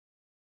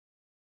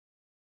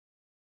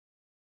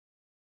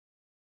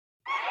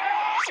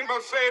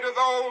must say to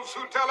those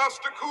who tell us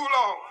to cool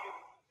off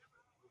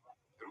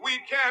that we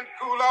can't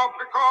cool off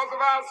because of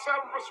our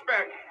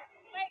self-respect,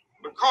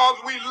 because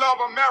we love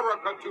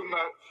America too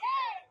much.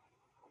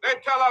 They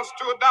tell us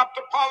to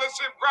adopt a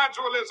policy of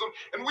gradualism,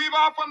 and we've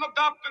often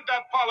adopted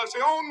that policy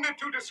only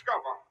to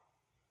discover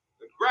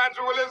that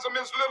gradualism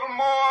is little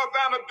more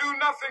than a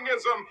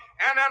do-nothingism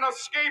and an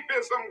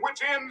escapism which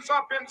ends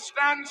up in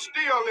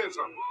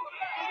standstillism.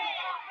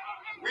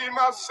 We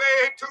must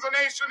say to the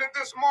nation at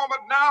this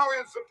moment, now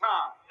is the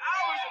time.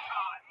 Now is the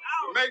time.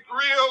 To make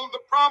real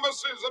the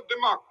promises of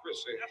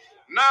democracy.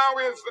 Now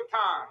is the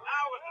time.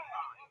 Now is the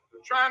time. To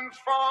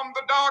transform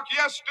the dark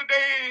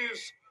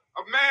yesterdays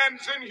of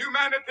man's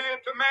inhumanity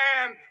to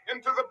man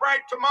into the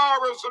bright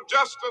tomorrows of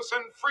justice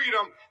and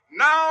freedom.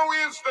 Now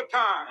is the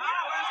time.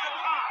 Now is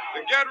the time.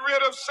 To get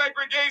rid of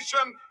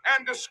segregation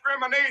and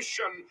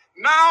discrimination.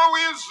 Now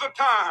is the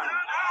time.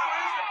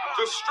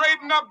 To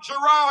straighten up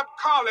Girard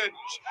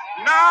College.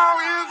 Now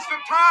is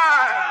the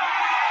time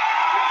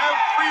to give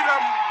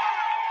freedom.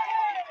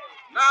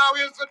 Now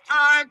is the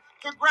time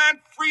to grant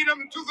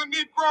freedom to the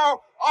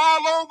Negro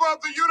all over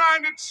the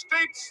United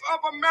States of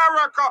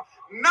America.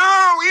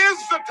 Now is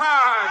the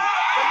time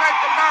to make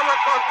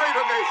America a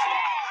greater nation.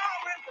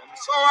 And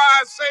so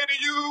I say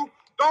to you,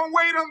 don't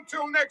wait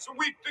until next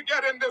week to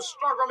get in this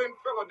struggle in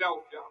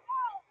Philadelphia.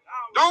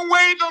 Don't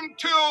wait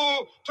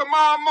until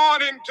tomorrow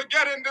morning to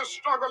get in this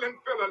struggle in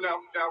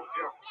Philadelphia.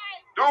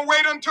 Don't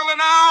wait until an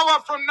hour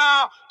from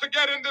now to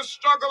get in this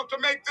struggle to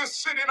make this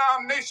city and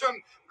our nation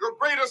a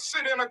greater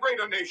city and a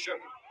greater nation.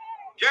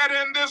 Get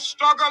in this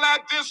struggle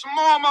at this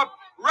moment,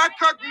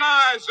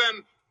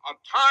 recognizing a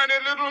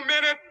tiny little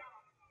minute,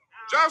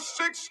 just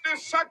 60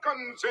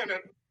 seconds in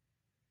it.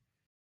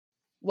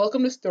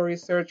 Welcome to Story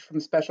Search from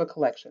Special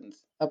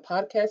Collections, a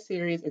podcast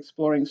series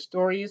exploring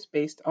stories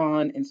based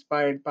on,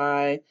 inspired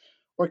by,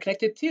 or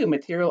connected to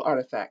material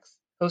artifacts,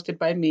 hosted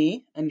by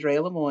me,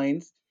 Andrea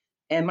Lemoynes,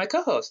 and my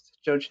co-host,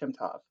 Joe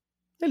Chimtov.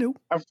 Hello.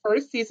 Our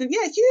first season,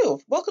 you.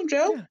 Welcome,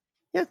 Joe.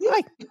 Yeah.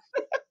 Hi.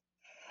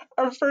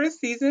 Our first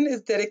season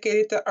is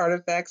dedicated to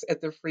artifacts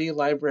at the Free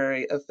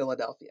Library of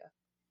Philadelphia.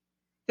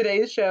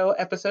 Today's show,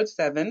 episode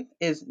 7,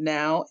 is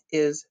Now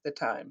is the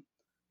Time.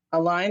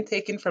 A line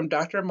taken from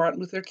Dr. Martin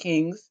Luther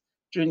King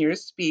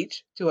Jr.'s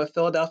speech to a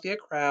Philadelphia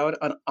crowd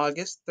on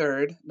August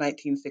 3rd,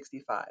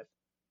 1965.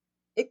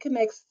 It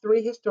connects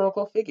 3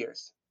 historical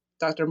figures,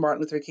 Dr.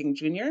 Martin Luther King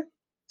Jr.,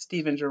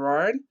 Stephen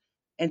Girard,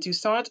 and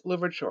Toussaint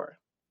Louverture.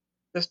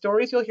 The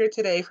stories you'll hear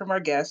today from our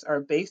guests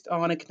are based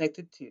on and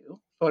connected to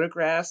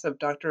photographs of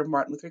Dr.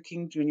 Martin Luther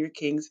King Jr.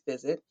 King's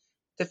visit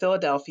to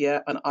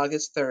Philadelphia on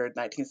August 3rd,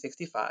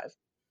 1965,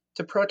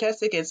 to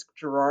protest against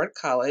Girard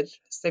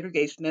College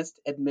segregationist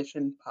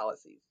admission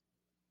policies.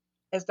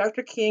 As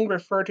Dr. King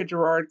referred to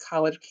Girard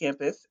College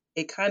campus,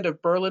 a kind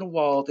of Berlin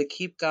Wall to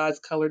keep God's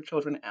colored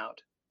children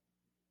out.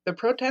 The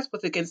protest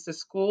was against the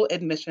school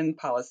admission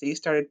policy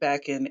started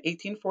back in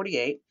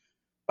 1848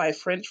 by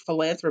French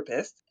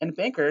philanthropist and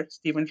banker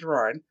Stephen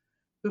Girard,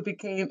 who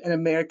became an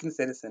American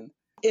citizen.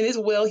 In his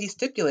will, he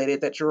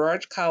stipulated that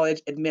Girard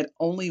College admit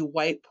only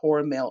white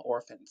poor male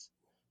orphans.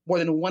 More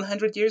than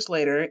 100 years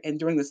later, and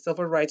during the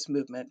Civil Rights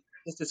Movement,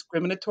 this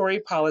discriminatory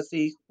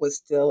policy was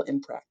still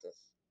in practice.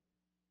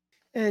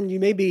 And you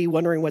may be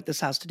wondering what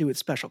this has to do with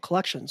Special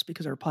Collections,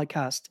 because our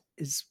podcast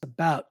is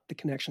about the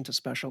connection to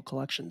Special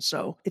Collections.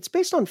 So it's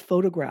based on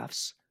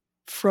photographs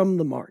from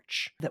the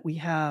march that we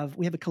have.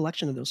 We have a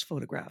collection of those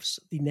photographs,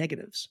 the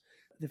negatives.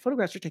 The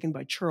photographs are taken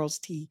by Charles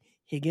T.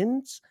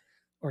 Higgin,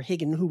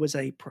 who was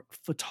a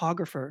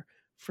photographer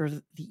for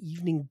the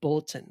Evening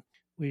Bulletin,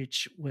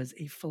 which was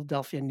a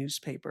Philadelphia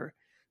newspaper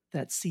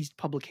that ceased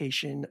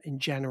publication in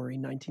January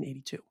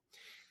 1982.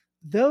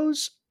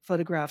 Those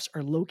photographs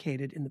are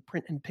located in the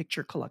print and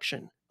picture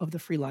collection of the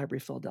Free Library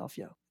of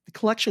Philadelphia. The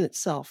collection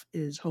itself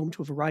is home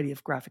to a variety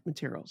of graphic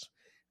materials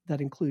that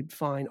include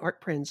fine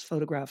art prints,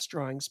 photographs,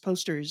 drawings,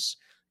 posters,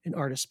 and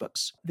artist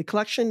books. The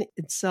collection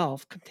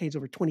itself contains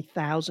over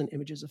 20,000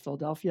 images of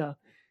Philadelphia.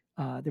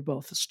 They're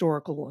both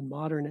historical and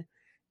modern,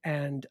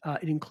 and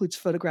it includes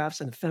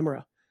photographs and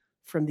ephemera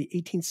from the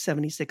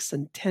 1876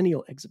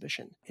 Centennial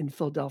Exhibition in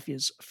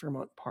Philadelphia's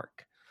Fairmount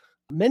Park.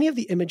 Many of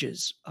the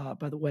images,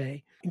 by the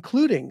way,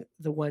 including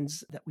the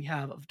ones that we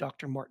have of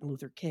Dr. Martin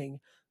Luther King,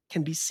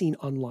 can be seen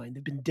online.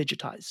 They've been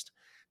digitized,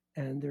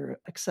 and they're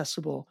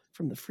accessible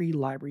from the Free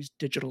Library's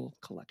digital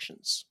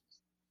collections.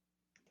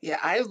 Yeah,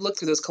 I've looked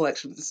through those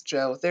collections,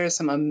 Joe. There's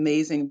some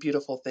amazing,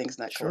 beautiful things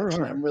in that collection.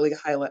 Sure. I'm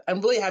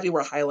really happy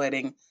we're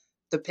highlighting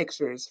the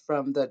pictures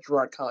from the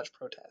Girard College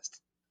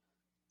protest.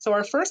 So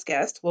our first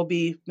guest will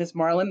be Ms.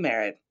 Marlon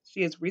Merritt.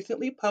 She is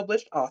recently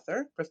published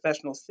author,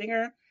 professional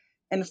singer,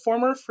 and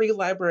former Free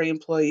Library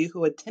employee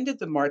who attended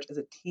the march as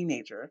a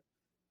teenager.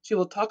 She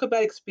will talk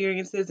about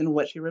experiences and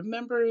what she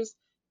remembers.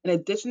 In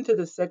addition to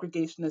the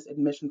segregationist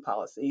admission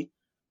policy,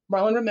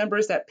 Marlon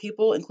remembers that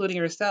people, including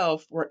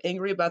herself, were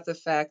angry about the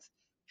fact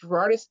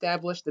Girard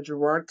established the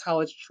Girard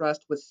College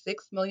Trust with $6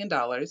 million,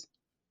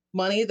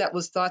 money that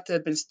was thought to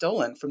have been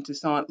stolen from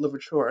Toussaint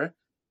Louverture,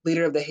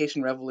 leader of the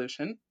Haitian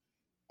Revolution,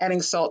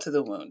 adding salt to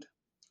the wound.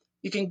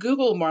 You can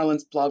Google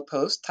Marlon's blog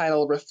post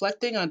titled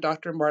Reflecting on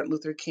Dr. Martin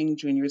Luther King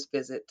Jr.'s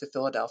Visit to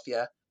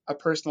Philadelphia, a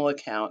Personal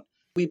Account.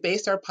 We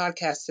based our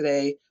podcast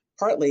today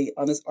partly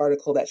on this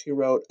article that she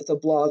wrote. It's a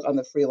blog on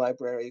the Free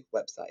Library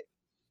website.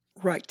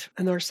 Right.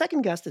 And our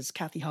second guest is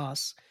Kathy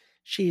Haas.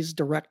 She's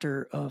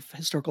Director of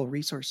Historical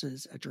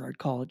Resources at Girard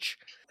College.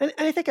 And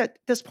I think at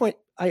this point,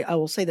 I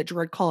will say that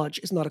Girard College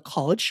is not a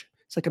college.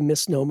 It's like a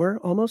misnomer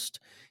almost.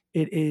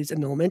 It is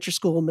an elementary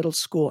school, middle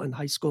school, and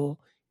high school.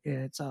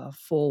 It's a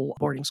full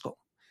boarding school.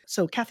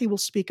 So Kathy will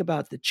speak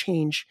about the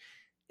change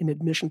in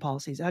admission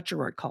policies at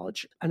Girard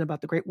College and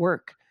about the great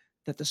work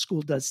that the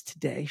school does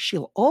today.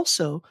 She'll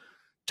also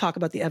talk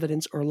about the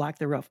evidence or lack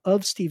thereof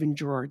of Stephen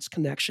Girard's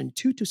connection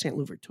to Toussaint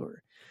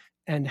Louverture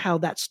and how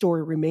that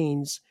story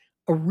remains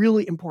a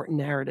really important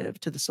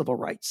narrative to the civil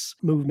rights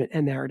movement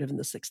and narrative in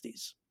the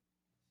 60s.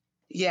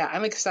 Yeah,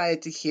 I'm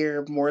excited to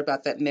hear more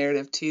about that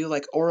narrative too.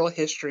 Like oral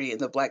history in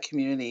the Black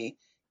community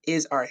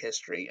is our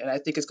history. And I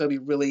think it's going to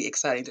be really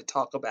exciting to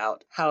talk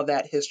about how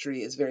that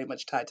history is very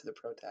much tied to the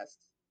protests.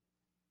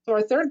 So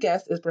our third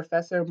guest is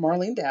Professor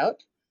Marlene Doudt.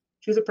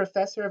 She's a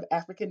professor of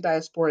African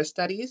Diaspora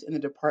Studies in the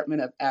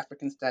Department of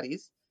African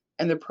Studies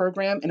and the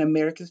program in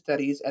American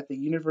Studies at the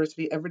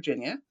University of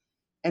Virginia,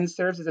 and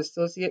serves as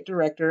Associate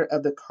Director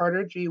of the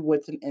Carter G.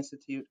 Woodson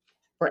Institute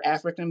for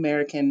African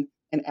American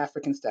and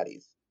African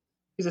Studies.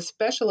 She's a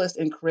specialist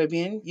in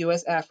Caribbean,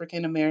 U.S.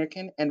 African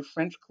American, and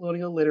French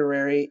colonial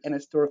literary and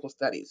historical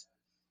studies.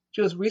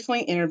 She was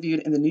recently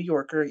interviewed in The New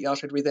Yorker. Y'all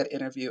should read that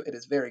interview. It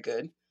is very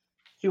good.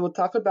 She will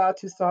talk about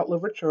Toussaint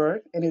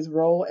Louverture and his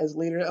role as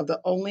leader of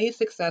the only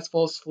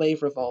successful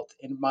slave revolt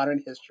in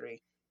modern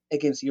history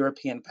against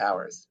European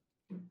powers.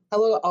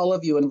 Hello to all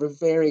of you, and we're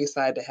very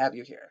excited to have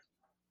you here.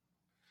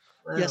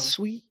 Wow. Yes,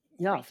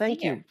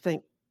 thank you.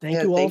 Thank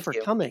you all for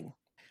coming.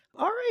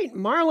 All right,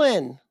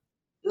 Marlene.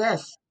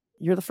 Yes.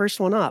 You're the first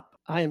one up.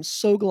 I am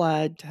so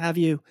glad to have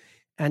you.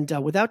 And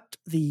without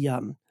the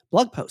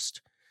blog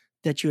post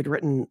that you had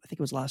written, I think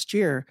it was last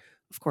year,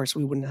 of course,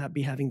 we wouldn't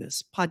be having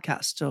this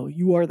podcast. So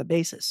you are the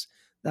basis.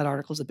 That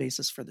article is the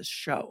basis for this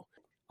show.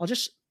 I'll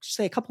just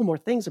say a couple more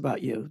things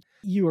about you.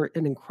 You are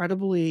an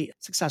incredibly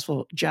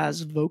successful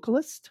jazz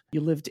vocalist.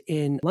 You lived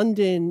in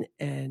London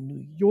and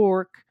New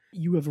York.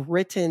 You have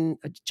written,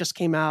 just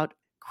came out,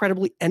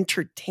 incredibly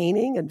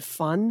entertaining and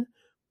fun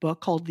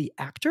book called The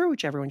Actor,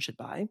 which everyone should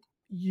buy.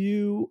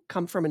 You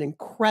come from an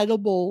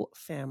incredible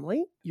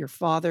family. Your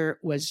father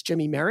was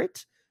Jimmy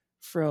Merritt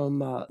from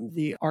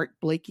the Art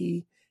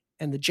Blakey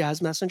and the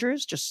Jazz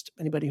Messengers. Just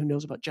anybody who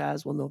knows about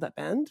jazz will know that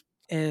band.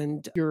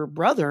 And your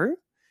brother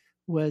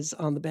was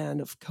on the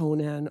band of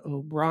Conan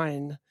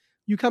O'Brien.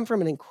 You come from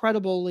an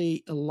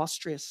incredibly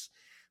illustrious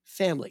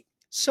family.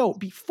 So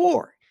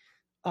before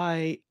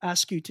I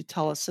ask you to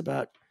tell us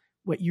about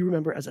what you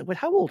remember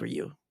how old were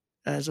you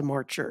as a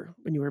marcher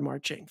when you were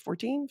marching?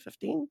 14,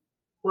 15?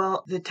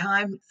 Well, the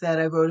time that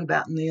I wrote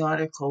about in the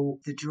article,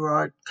 the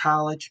Girard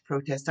College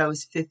protest, I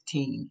was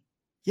 15.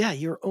 Yeah,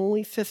 you're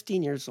only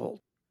 15 years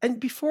old. And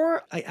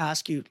before I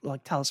ask you,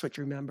 tell us what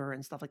you remember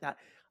and stuff like that,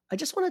 I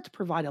just wanted to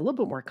provide a little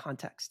bit more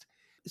context.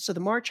 So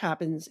the march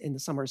happens in the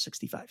summer of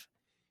 65.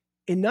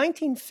 In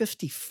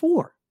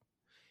 1954,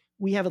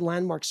 we have a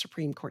landmark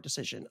Supreme Court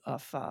decision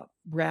of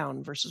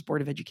Brown versus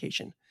Board of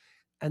Education.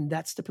 And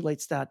that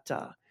stipulates that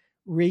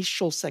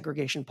racial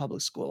segregation in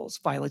public schools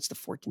violates the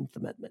 14th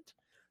Amendment.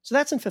 So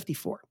that's in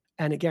 54,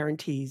 and it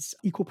guarantees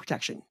equal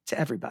protection to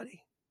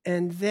everybody.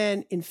 And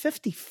then in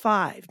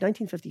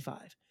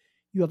 1955,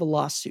 you have a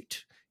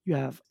lawsuit. You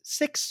have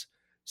 6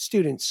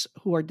 students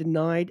who are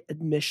denied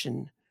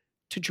admission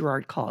to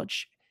Girard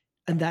College,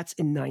 and that's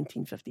in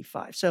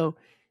 1955. So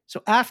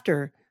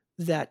after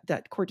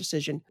that court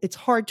decision, it's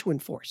hard to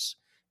enforce.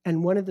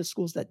 And one of the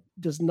schools that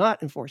does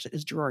not enforce it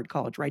is Girard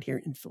College right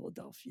here in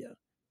Philadelphia.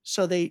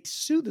 So they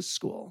sue the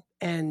school,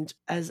 and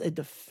as a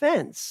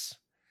defense,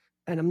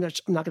 and I'm not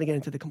going to get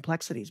into the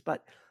complexities,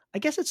 but I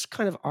guess it's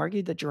kind of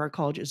argued that Girard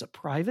College is a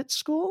private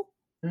school,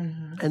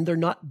 and they're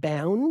not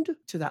bound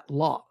to that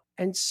law.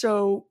 And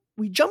so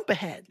we jump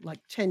ahead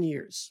 10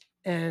 years,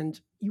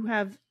 and you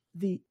have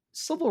the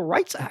Civil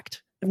Rights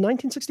Act of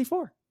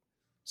 1964,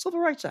 Civil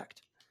Rights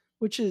Act,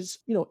 which is,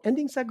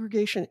 ending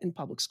segregation in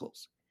public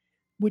schools,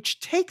 which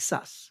takes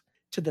us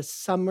to the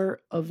summer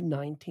of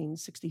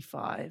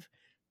 1965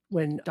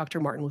 when Dr.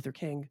 Martin Luther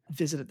King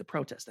visited the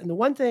protest. And the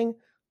one thing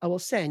I will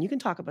say, and you can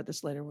talk about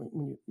this later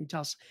when you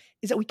tell us,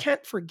 is that we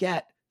can't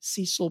forget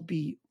Cecil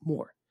B.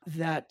 Moore,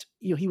 that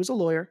he was a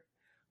lawyer,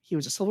 he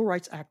was a civil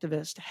rights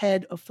activist,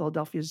 head of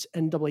Philadelphia's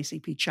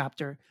NAACP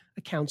chapter,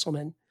 a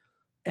councilman,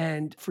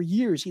 and for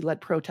years he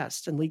led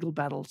protests and legal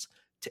battles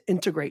to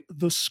integrate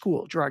the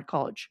school, Girard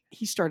College.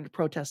 He started a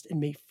protest in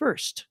May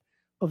 1st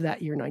of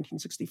that year,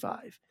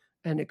 1965,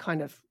 and it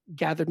kind of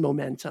gathered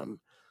momentum,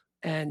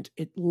 and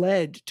it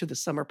led to the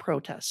summer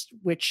protest,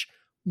 which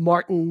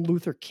Martin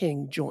Luther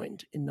King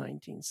joined in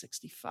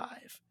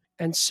 1965.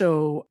 And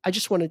so I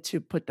just wanted to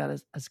put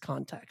that as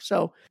context.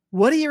 So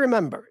what do you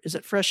remember? Is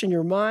it fresh in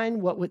your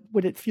mind? What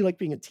would it feel like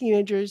being a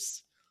teenager?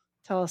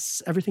 Tell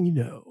us everything you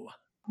know.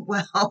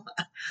 Well,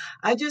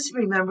 I just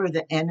remember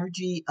the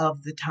energy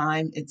of the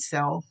time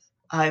itself.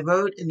 I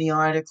wrote in the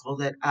article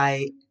that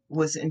I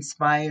was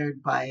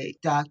inspired by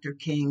Dr.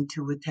 King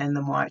to attend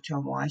the March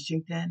on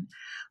Washington,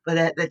 but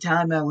at the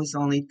time I was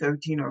only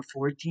 13 or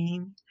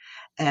 14.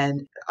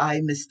 And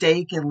I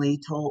mistakenly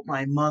told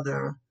my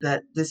mother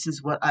that this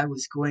is what I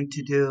was going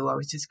to do. I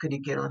was just going to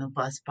get on a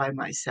bus by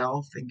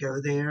myself and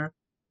go there.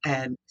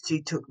 And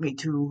she took me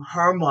to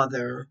her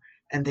mother,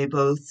 and they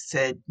both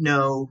said,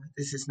 "No,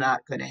 this is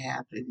not going to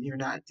happen. You're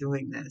not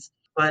doing this."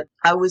 But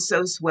I was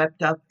so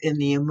swept up in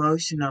the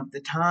emotion of the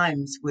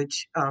times,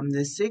 which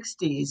the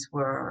 60s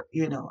were,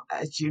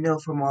 as you know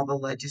from all the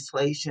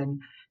legislation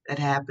that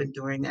happened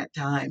during that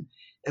time,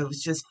 it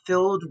was just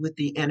filled with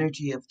the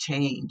energy of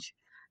change.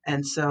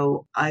 And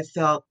so I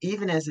felt,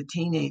 even as a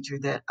teenager,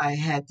 that I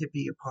had to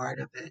be a part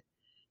of it.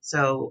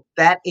 So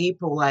that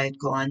April, I had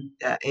gone,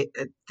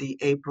 the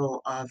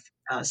April of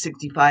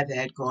 65, I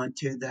had gone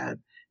to the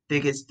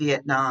biggest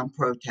Vietnam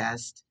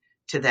protest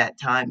to that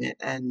time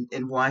and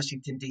in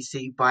Washington,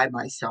 D.C. by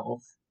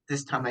myself.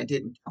 This time I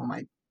didn't tell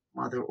my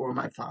mother or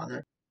my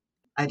father.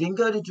 I didn't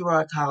go to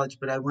Girard College,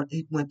 but I went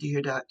to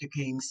hear Dr.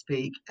 King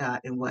speak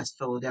in West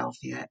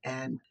Philadelphia.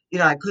 And,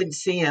 I couldn't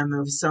see him.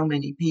 There were so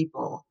many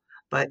people,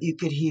 but you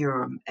could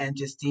hear him. And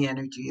just the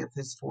energy of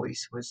his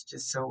voice was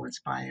just so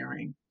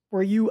inspiring.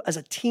 Were you, as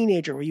a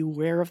teenager, were you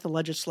aware of the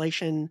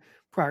legislation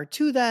prior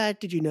to that?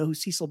 Did you know who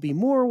Cecil B.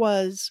 Moore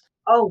was?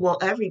 Oh, well,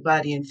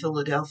 everybody in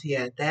Philadelphia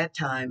at that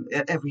time,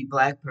 every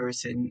black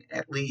person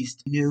at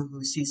least, knew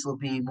who Cecil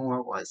B.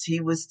 Moore was.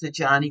 He was the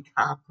Johnny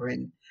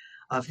Cochran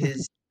of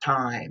his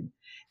time.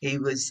 He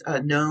was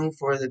known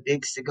for the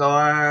big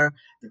cigar,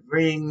 the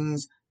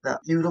rings, the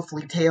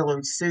beautifully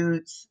tailored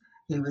suits.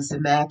 He was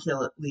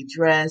immaculately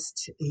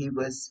dressed. He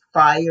was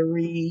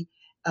fiery.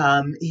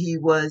 He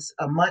was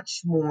a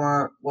much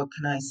more, what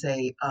can I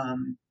say?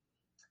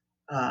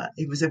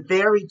 He was a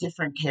very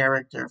different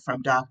character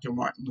from Dr.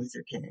 Martin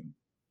Luther King.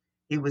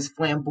 He was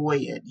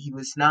flamboyant. He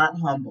was not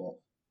humble.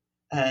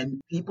 And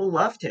people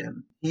loved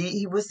him.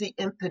 He was the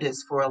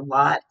impetus for a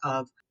lot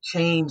of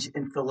change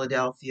in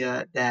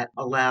Philadelphia that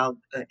allowed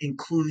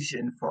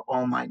inclusion for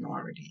all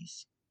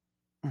minorities.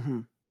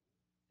 Hmm.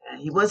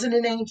 And he wasn't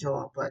an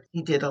angel, but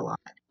he did a lot.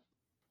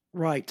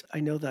 Right.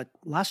 I know that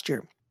last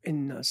year,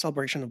 in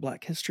celebration of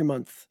Black History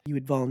Month, you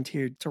had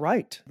volunteered to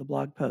write the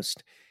blog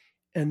post.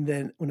 And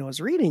then when I was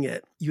reading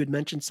it, you had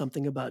mentioned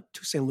something about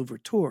Toussaint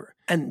Louverture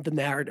and the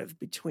narrative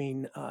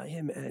between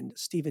him and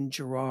Stephen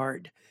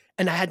Girard.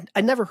 And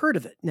I'd never heard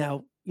of it.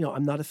 Now,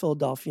 I'm not a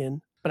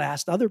Philadelphian, but I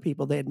asked other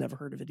people, they had never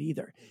heard of it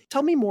either.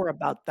 Tell me more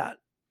about that.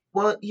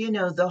 Well,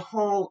 the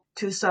whole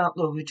Toussaint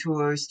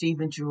Louverture,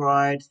 Stephen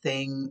Girard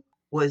thing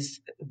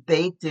was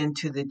baked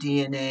into the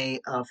DNA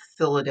of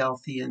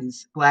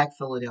Philadelphians, Black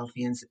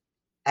Philadelphians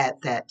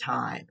at that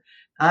time.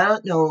 I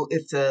don't know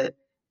if the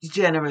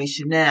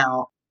generation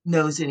now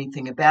knows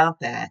anything about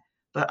that,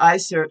 but I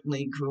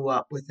certainly grew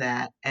up with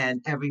that,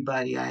 and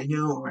everybody I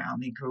knew around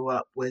me grew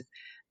up with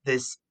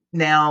this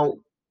now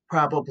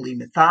probably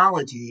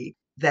mythology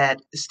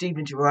that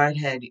Stephen Girard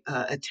had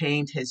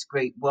attained his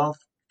great wealth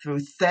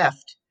through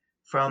theft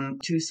from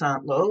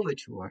Toussaint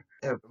Louverture,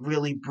 a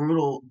really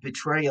brutal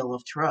betrayal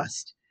of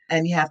trust.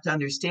 And you have to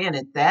understand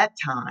at that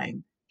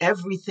time,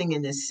 everything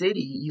in the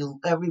city,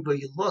 everywhere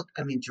you look,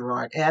 I mean,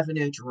 Girard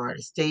Avenue, Girard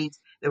Estates,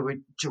 there were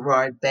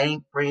Girard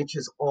Bank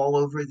branches all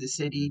over the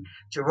city.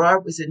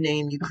 Girard was a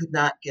name you could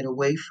not get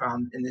away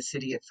from in the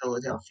city of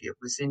Philadelphia. It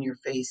was in your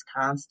face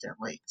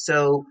constantly.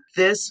 So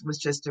this was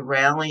just a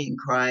rallying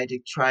cry to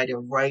try to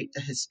right a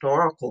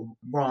historical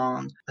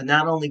wrong,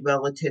 not only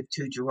relative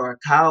to Girard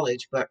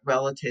College, but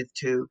relative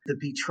to the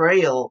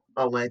betrayal,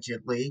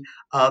 allegedly,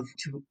 of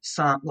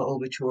Toussaint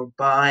Louverture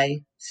by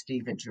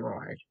Stephen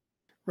Girard.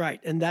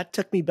 Right. And that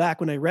took me back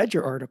when I read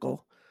your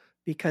article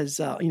because,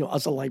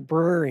 as a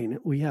librarian,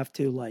 we have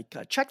to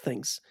check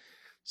things.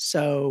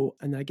 So,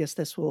 and I guess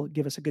this will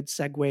give us a good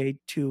segue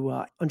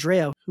to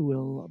Andrea, who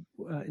will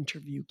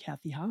interview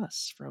Kathy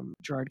Haas from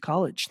Girard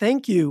College.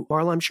 Thank you,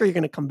 Marla. I'm sure you're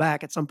going to come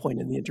back at some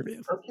point in the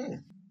interview. Okay.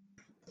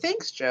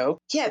 Thanks, Joe.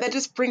 Yeah, that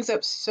just brings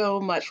up so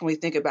much when we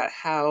think about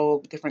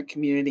how different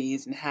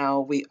communities and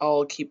how we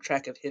all keep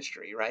track of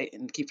history, right?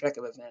 And keep track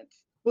of events.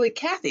 Well,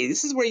 Kathy,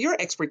 this is where your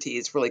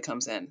expertise really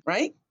comes in,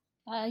 right?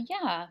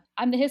 Yeah,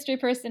 I'm the history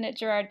person at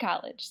Girard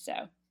College, so.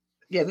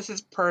 Yeah, this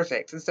is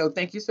perfect. And so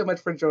thank you so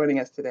much for joining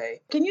us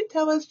today. Can you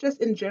tell us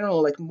just in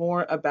general,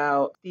 more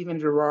about Stephen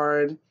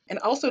Girard? And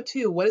also,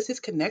 too, what is his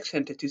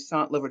connection to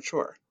Toussaint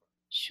Louverture?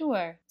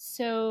 Sure.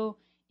 So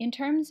in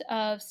terms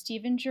of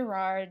Stephen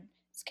Girard's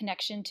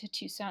connection to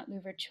Toussaint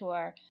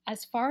Louverture,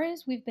 as far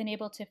as we've been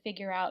able to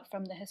figure out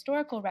from the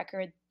historical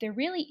record, there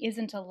really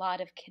isn't a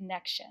lot of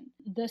connection.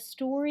 The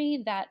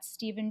story that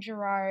Stephen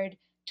Girard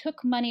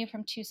took money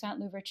from Toussaint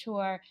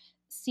Louverture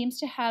seems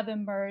to have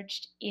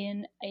emerged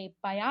in a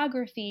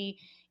biography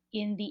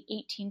in the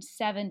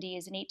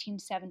 1870s, in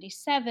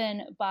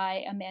 1877,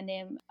 by a man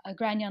named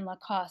Granion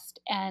Lacoste.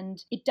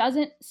 And it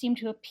doesn't seem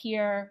to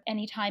appear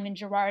any time in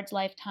Girard's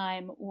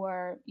lifetime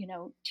or,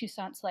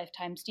 Toussaint's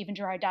lifetime. Stephen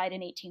Girard died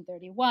in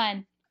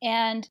 1831.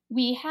 And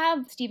we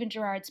have Stephen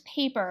Girard's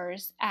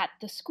papers at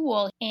the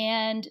school,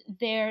 and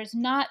there's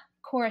not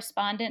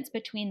correspondence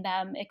between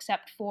them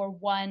except for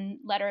one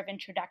letter of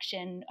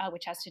introduction,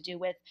 which has to do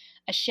with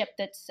a ship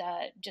that's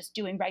just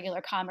doing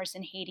regular commerce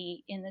in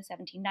Haiti in the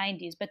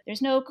 1790s. But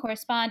there's no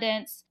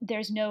correspondence.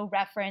 There's no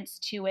reference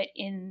to it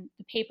in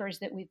the papers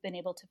that we've been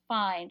able to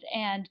find.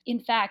 And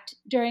in fact,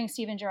 during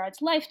Stephen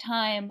Girard's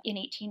lifetime in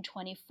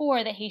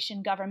 1824, the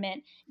Haitian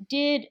government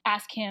did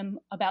ask him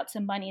about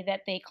some money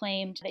that they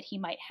claimed that he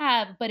might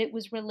have, but it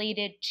was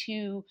related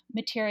to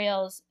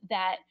materials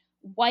that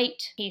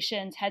white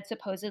Haitians had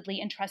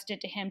supposedly entrusted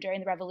to him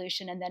during the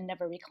revolution and then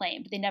never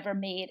reclaimed. They never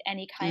made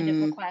any kind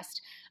of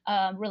request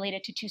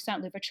related to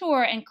Toussaint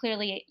Louverture. And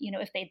clearly,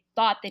 if they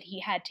thought that he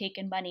had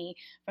taken money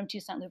from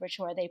Toussaint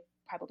Louverture, they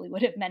probably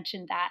would have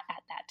mentioned that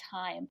at that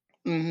time.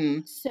 Mm-hmm.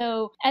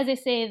 So, as I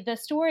say, the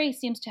story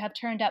seems to have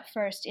turned up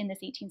first in this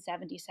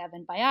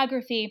 1877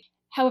 biography.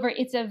 However,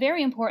 it's a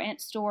very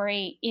important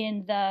story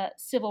in the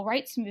civil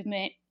rights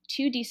movement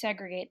to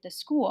desegregate the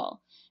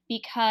school,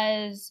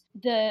 because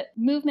the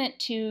movement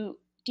to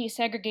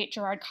desegregate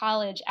Girard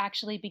College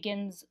actually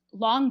begins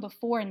long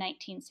before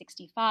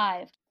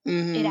 1965.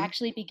 Mm-hmm. It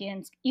actually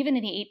begins even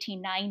in the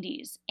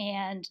 1890s.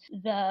 And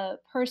the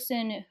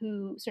person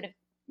who sort of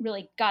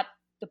really got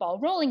the ball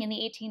rolling in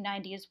the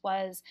 1890s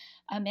was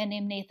a man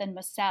named Nathan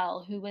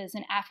Massell, who was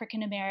an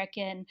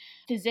African-American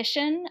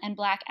physician and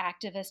Black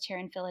activist here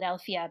in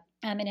Philadelphia.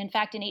 And in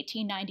fact, in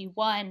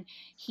 1891,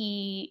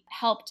 he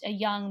helped a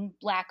young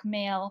Black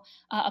male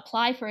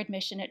apply for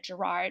admission at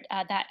Girard.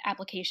 That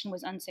application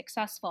was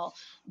unsuccessful,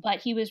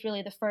 but he was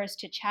really the first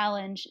to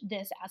challenge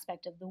this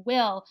aspect of the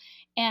will.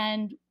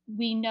 And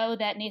we know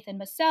that Nathan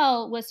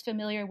Massell was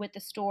familiar with the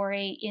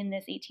story in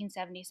this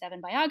 1877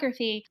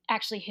 biography.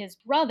 Actually, his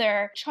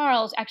brother,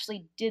 Charles,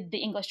 actually did the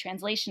English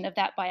translation of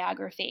that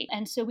biography.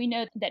 And so we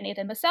know that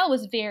Nathan Massell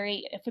was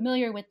very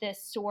familiar with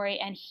this story,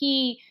 and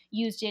he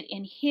used it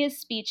in his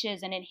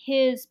speeches and in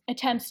his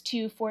attempts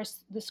to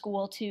force the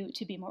school to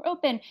be more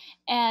open.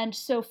 And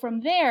so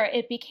from there,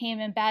 it became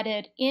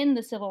embedded in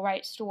the civil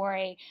rights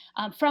story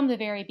from the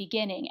very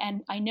beginning.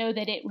 And I know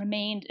that it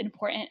remained an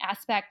important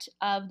aspect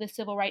of the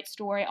civil rights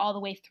story all the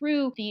way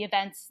through the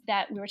events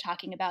that we were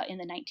talking about in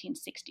the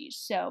 1960s.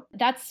 So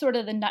that's sort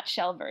of the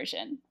nutshell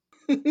version.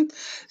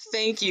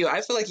 Thank you.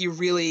 I feel like you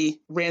really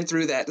ran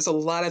through that. There's a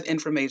lot of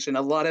information,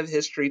 a lot of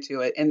history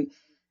to it. And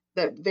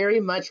that very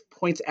much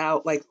points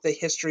out like the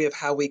history of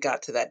how we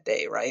got to that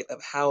day, right?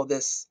 Of how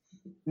this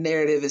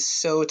narrative is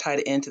so tied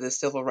into the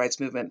civil rights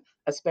movement,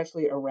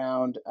 especially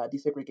around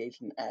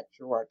desegregation at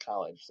Girard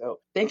College. So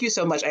thank you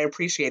so much. I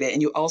appreciate it.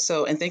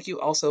 And thank you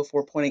also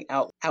for pointing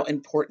out how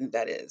important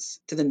that is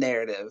to the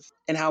narrative,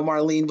 and how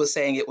Marlene was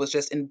saying it was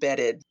just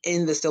embedded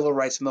in the civil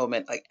rights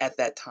moment, like at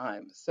that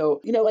time. So,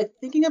 like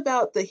thinking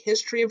about the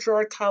history of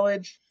Girard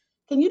College,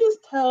 can you just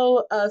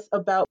tell us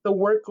about the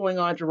work going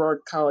on at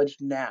Girard College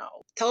now?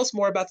 Tell us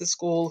more about the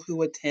school,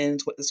 who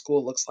attends, what the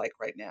school looks like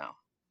right now.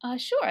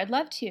 Sure, I'd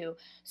love to.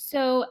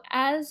 So,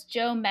 as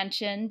Joe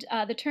mentioned,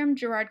 the term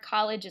Girard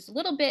College is a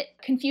little bit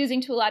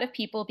confusing to a lot of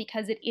people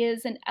because it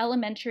is an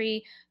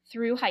elementary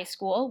through high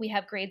school. We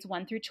have grades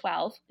 1 through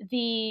 12.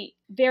 The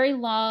very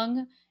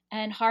long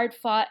and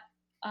hard-fought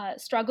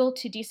struggle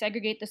to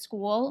desegregate the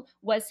school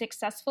was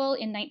successful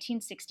in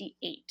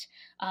 1968.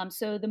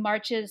 So the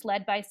marches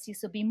led by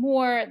Cecil B.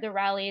 Moore, the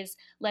rallies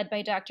led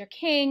by Dr.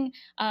 King,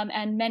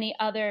 and many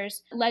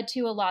others led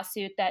to a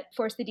lawsuit that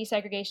forced the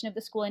desegregation of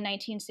the school in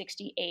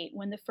 1968,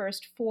 when the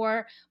first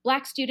 4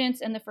 Black students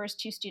and the first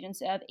 2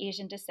 students of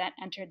Asian descent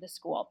entered the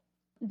school.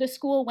 The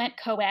school went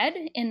co-ed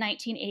in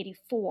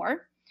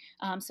 1984,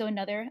 so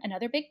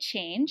another big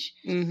change.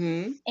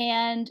 Mm-hmm.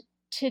 And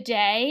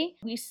today,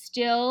 we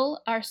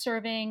still are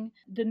serving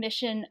the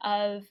mission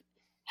of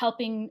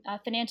helping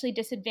financially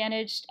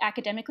disadvantaged,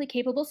 academically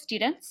capable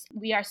students.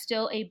 We are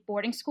still a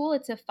boarding school.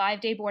 It's a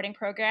 5-day boarding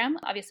program.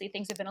 Obviously,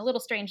 things have been a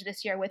little strange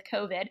this year with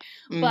COVID,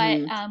 but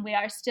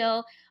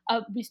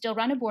we still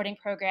run a boarding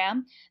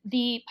program.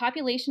 The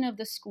population of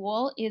the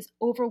school is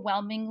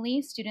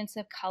overwhelmingly students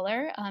of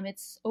color.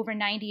 It's over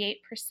 98%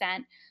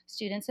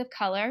 students of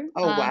color.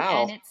 Oh,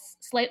 wow. And it's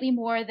slightly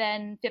more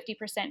than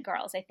 50%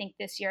 girls. I think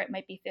this year it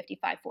might be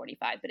 55-45,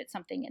 but it's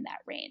something in that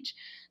range.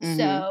 Mm-hmm.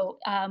 So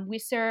we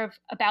serve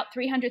about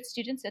 300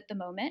 students at the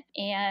moment,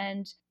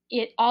 and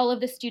all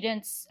of the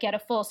students get a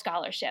full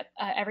scholarship.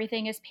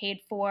 Everything is paid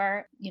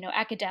for,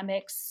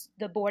 academics,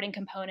 the boarding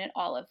component,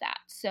 all of that.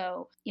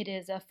 So it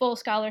is a full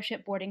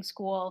scholarship boarding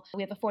school.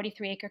 We have a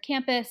 43-acre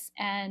campus,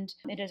 and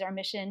it is our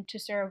mission to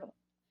serve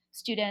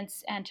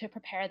students and to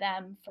prepare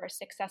them for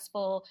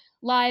successful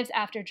lives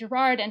after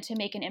Girard and to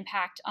make an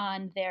impact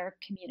on their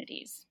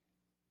communities.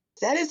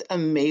 That is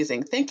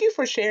amazing. Thank you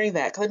for sharing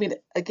that. 'Cause I mean,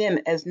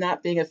 again, as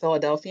not being a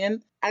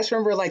Philadelphian, I just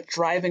remember like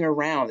driving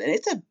around and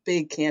it's a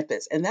big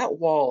campus and that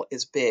wall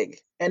is big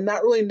and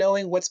not really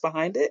knowing what's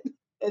behind it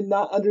and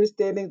not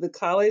understanding the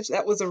college.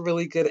 That was a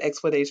really good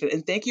explanation.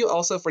 And thank you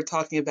also for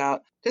talking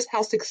about just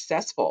how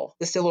successful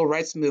the civil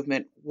rights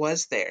movement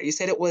was there. You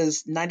said it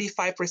was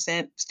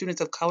 95%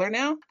 students of color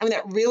now. I mean,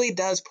 that really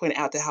does point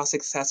out to how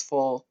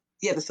successful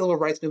the civil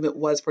rights movement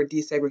was for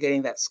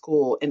desegregating that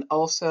school. And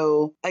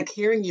also, like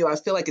hearing you, I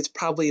feel like it's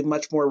probably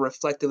much more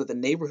reflective of the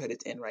neighborhood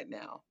it's in right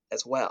now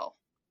as well,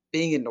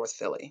 being in North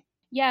Philly.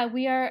 Yeah,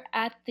 we are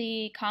at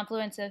the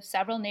confluence of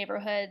several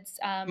neighborhoods,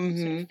 sort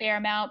Mm-hmm. of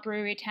Fairmount,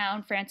 Brewery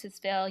Town,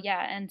 Francisville.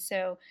 Yeah, and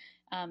so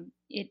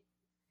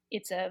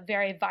it's a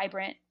very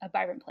vibrant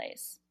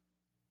place.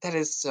 That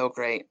is so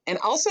great. And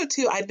also,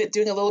 too, I've been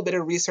doing a little bit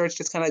of research,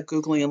 just kind of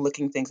Googling and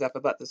looking things up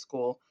about the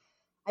school.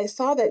 I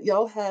saw that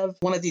y'all have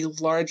one of the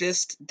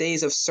largest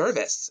days of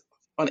service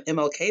on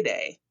MLK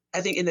Day, I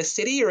think in the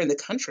city or in the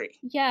country.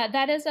 Yeah,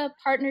 that is a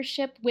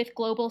partnership with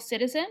Global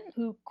Citizen,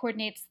 who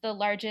coordinates the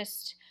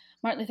largest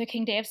Martin Luther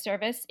King Day of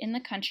Service in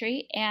the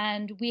country.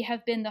 And we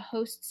have been the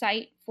host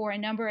site for a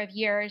number of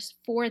years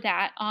for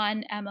that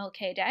on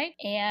MLK Day.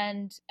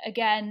 And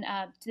again,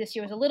 this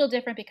year was a little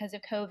different because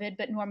of COVID,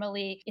 but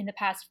normally in the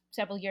past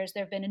several years,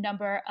 there have been a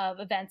number of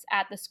events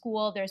at the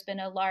school. There's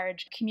been a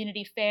large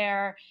community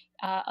fair,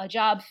 a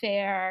job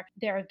fair.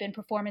 There have been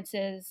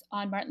performances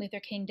on Martin Luther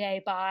King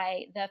Day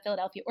by the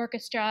Philadelphia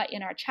Orchestra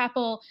in our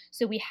chapel.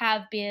 So we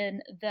have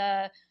been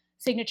the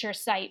signature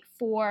site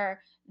for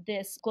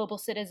this Global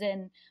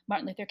Citizen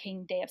Martin Luther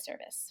King Day of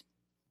Service.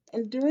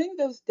 And during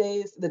those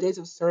days, the days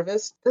of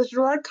service, does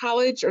Girard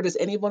College or does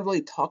anyone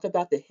really talk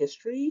about the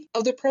history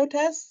of the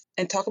protests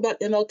and talk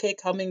about MLK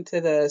coming to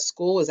the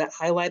school? Is that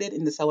highlighted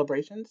in the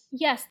celebrations?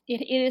 Yes,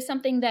 it is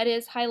something that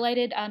is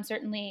highlighted.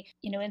 Certainly,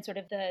 in sort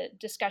of the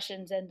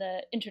discussions and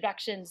the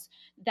introductions,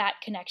 that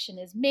connection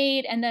is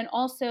made. And then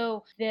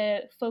also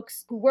the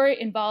folks who were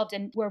involved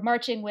and were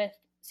marching with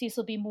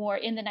Cecil B. Moore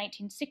in the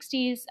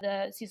 1960s.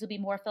 The Cecil B.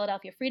 Moore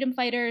Philadelphia Freedom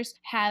Fighters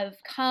have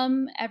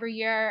come every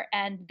year,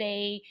 and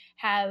they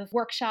have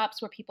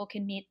workshops where people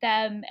can meet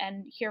them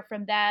and hear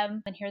from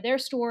them and hear their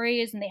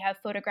stories, and they have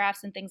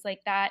photographs and things like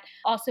that.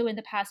 Also, in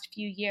the past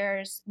few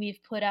years, we've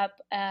put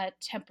up a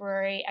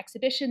temporary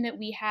exhibition that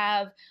we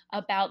have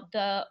about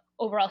the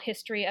overall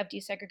history of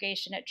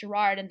desegregation at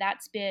Girard, and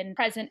that's been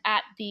present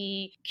at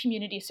the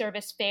community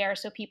service fair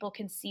so people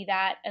can see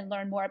that and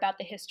learn more about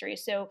the history.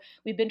 So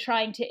we've been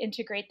trying to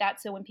integrate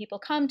that so when people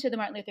come to the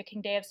Martin Luther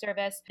King Day of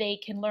Service, they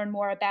can learn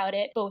more about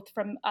it, both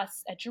from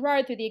us at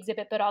Girard through the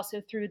exhibit, but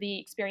also through the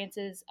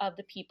experiences of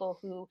the people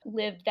who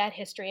lived that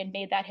history and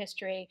made that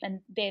history. And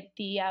the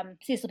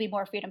Cecil B.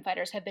 Moore Freedom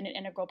Fighters have been an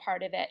integral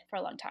part of it for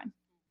a long time.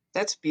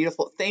 That's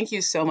beautiful. Thank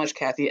you so much,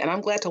 Kathy. And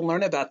I'm glad to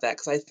learn about that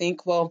because I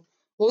think, well,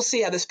 we'll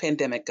see how this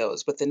pandemic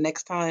goes, but the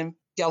next time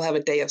y'all have a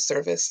day of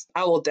service,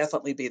 I will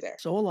definitely be there.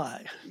 So will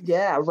I.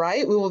 Yeah,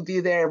 right? We will be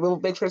there. We'll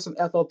make sure some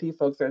FLP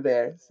folks are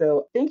there.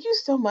 So thank you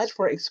so much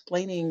for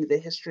explaining the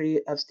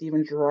history of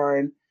Stephen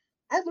Girard.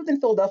 I've lived in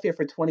Philadelphia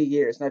for 20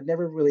 years, and I've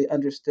never really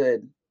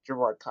understood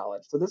Girard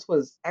College. So this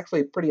was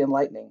actually pretty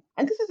enlightening.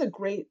 And this is a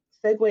great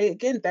segue,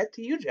 again, back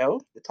to you, Joe,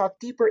 to talk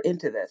deeper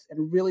into this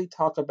and really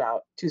talk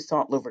about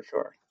Toussaint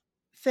Louverture.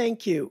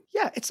 Thank you.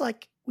 Yeah, it's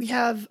like we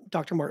have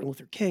Dr. Martin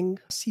Luther King,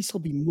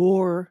 Cecil B.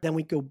 Moore, then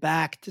we go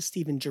back to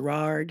Stephen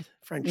Girard,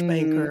 French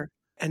banker,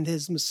 and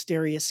his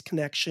mysterious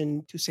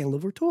connection to Toussaint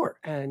Louverture.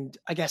 And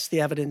I guess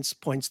the evidence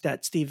points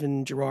that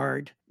Stephen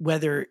Girard,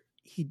 whether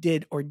he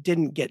did or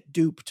didn't get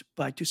duped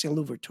by Toussaint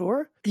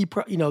Louverture,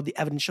 the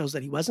evidence shows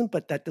that he wasn't,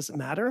 but that doesn't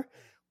matter.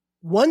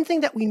 One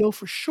thing that we know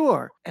for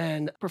sure,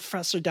 and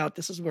Professor Doubt,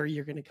 this is where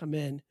you're going to come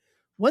in.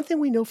 One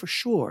thing we know for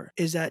sure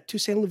is that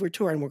Toussaint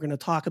Louverture, and we're going to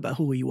talk about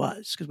who he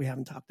was because we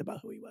haven't talked about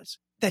who he was,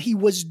 that he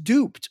was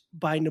duped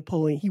by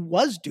Napoleon. He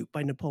was duped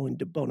by Napoleon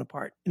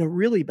Bonaparte in a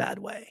really bad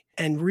way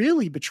and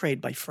really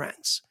betrayed by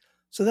France.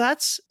 So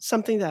that's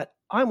something that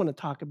I want to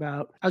talk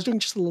about. I was doing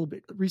just a little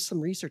bit,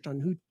 some research on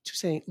who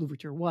Toussaint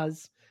Louverture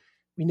was.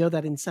 We know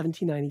that in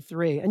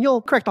 1793, and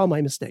you'll correct all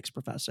my mistakes,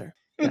 Professor.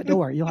 Yeah, don't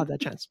worry, you'll have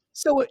that chance.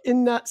 So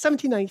in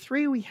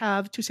 1793, we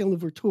have Toussaint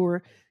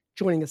Louverture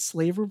joining a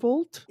slave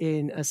revolt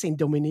in Saint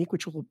Dominique,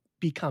 which will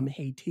become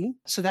Haiti.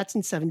 So that's in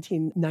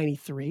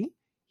 1793.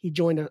 He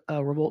joined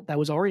a revolt that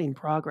was already in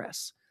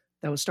progress,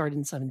 that was started in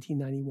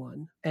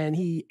 1791. And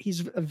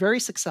he's a very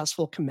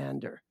successful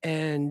commander.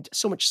 And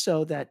so much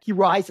so that he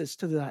rises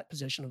to that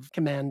position of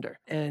commander.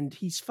 And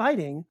he's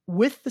fighting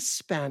with the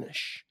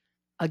Spanish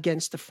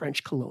against the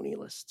French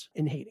colonialists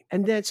in Haiti.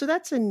 And then, so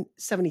that's in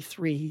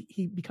 73,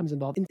 he becomes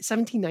involved. In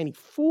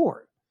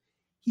 1794,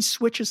 he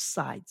switches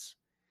sides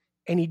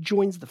and he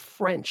joins the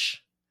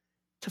French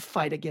to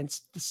fight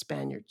against the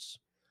Spaniards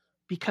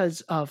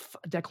because of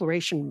a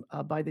declaration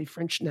by the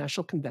French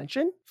National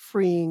Convention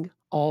freeing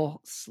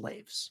all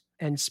slaves.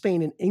 And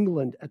Spain and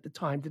England at the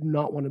time did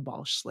not want to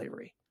abolish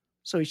slavery.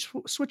 So he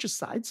switches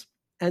sides,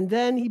 and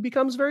then he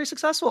becomes very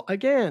successful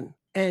again.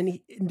 And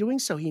in doing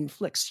so, he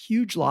inflicts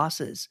huge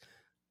losses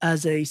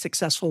as a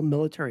successful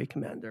military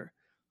commander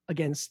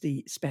against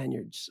the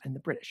Spaniards and the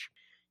British.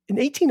 In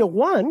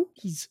 1801,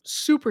 he's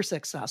super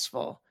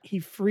successful. He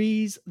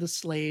frees the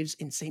slaves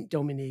in Saint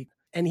Dominique,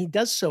 and he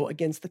does so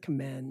against the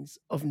commands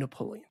of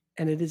Napoleon.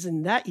 And it is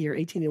in that year,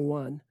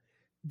 1801,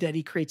 that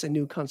he creates a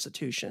new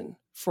constitution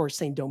for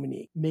Saint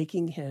Dominique,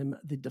 making him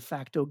the de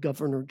facto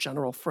governor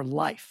general for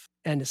life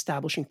and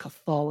establishing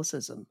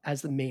Catholicism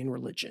as the main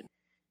religion.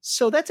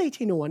 So that's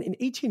 1801. In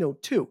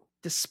 1802,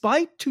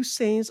 despite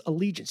Toussaint's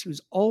allegiance, he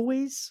was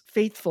always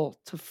faithful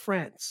to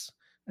France.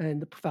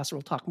 And the professor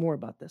will talk more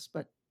about this.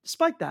 But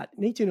despite that,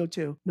 in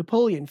 1802,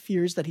 Napoleon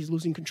fears that he's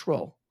losing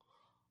control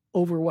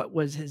over what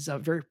was his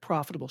very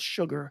profitable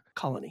sugar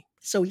colony.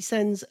 So he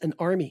sends an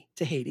army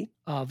to Haiti,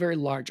 a very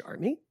large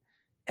army,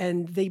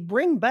 and they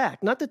bring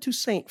back, not that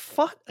Toussaint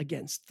fought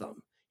against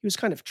them. He was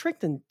kind of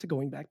tricked into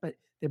going back, but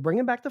they bring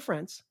him back to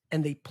France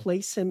and they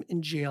place him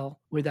in jail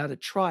without a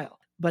trial.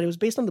 But it was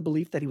based on the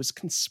belief that he was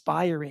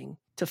conspiring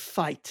to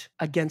fight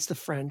against the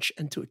French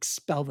and to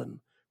expel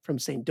them from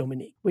Saint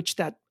Dominique, which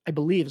that I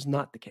believe is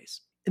not the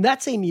case. In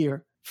that same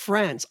year,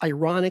 France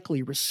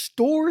ironically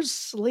restores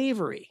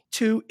slavery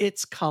to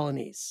its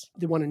colonies.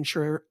 They want to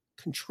ensure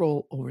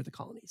control over the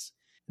colonies.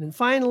 And then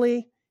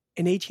finally,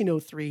 in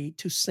 1803,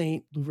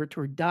 Toussaint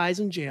Louverture dies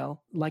in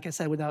jail, like I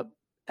said, without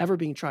ever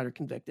being tried or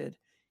convicted.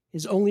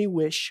 His only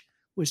wish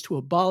was to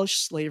abolish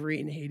slavery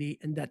in Haiti,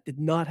 and that did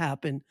not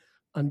happen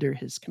under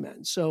his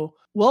command. So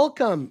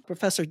welcome,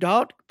 Professor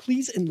Daut.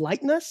 Please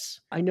enlighten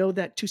us. I know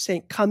that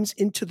Toussaint comes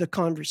into the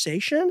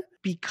conversation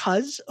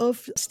because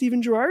of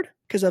Stephen Girard,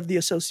 because of the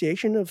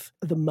association of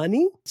the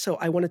money. So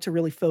I wanted to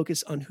really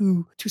focus on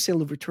who Toussaint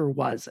Louverture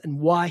was and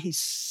why he's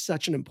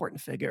such an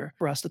important figure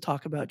for us to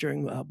talk about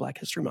during Black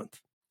History Month.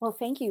 Well,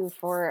 thank you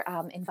for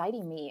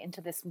inviting me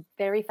into this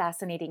very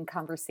fascinating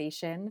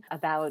conversation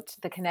about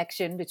the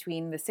connection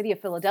between the city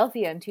of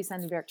Philadelphia and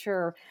Toussaint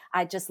Louverture.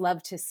 I just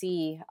love to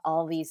see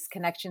all these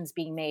connections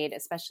being made,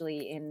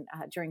 especially in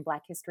during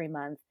Black History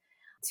Month.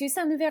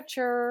 Toussaint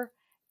Louverture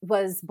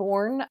was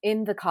born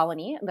in the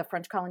colony, the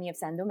French colony of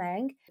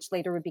Saint-Domingue, which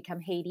later would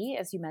become Haiti,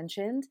 as you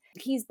mentioned.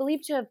 He's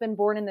believed to have been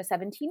born in the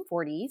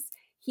 1740s.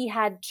 He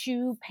had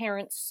two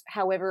parents,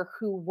 however,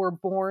 who were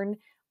born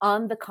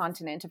on the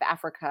continent of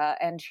Africa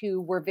and who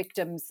were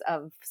victims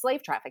of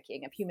slave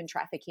trafficking, of human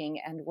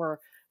trafficking, and were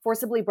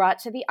forcibly brought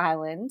to the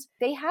island.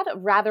 They had a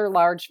rather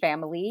large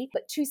family,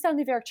 but Toussaint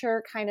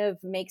Louverture kind of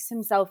makes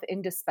himself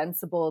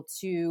indispensable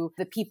to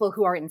the people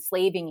who are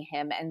enslaving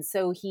him. And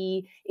so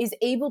he is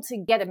able to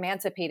get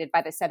emancipated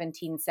by the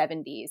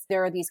 1770s.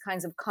 There are these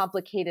kinds of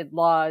complicated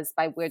laws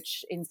by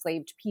which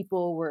enslaved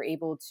people were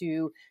able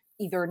to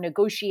either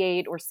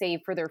negotiate or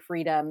save for their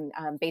freedom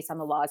based on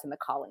the laws in the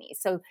colony.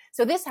 So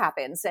this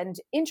happens. And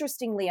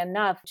interestingly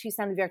enough,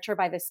 Toussaint Louverture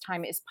by this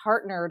time is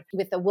partnered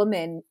with a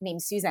woman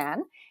named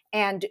Suzanne,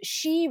 and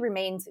she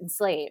remains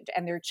enslaved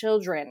and their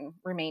children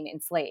remain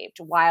enslaved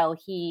while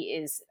he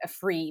is a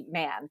free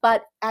man.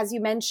 But as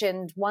you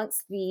mentioned,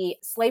 once the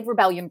slave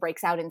rebellion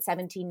breaks out in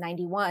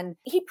 1791,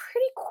 he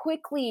pretty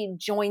quickly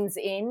joins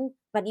in,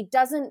 but he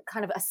doesn't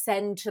kind of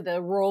ascend to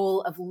the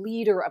role of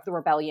leader of the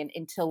rebellion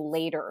until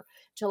later,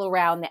 till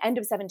around the end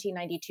of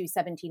 1792,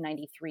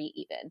 1793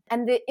 even.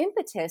 And the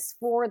impetus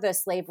for the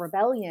slave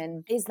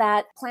rebellion is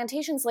that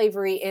plantation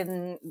slavery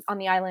on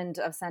the island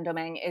of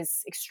Saint-Domingue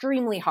is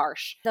extremely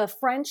harsh. The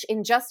French,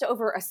 in just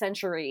over a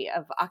century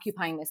of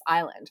occupying this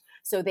island,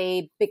 so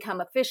they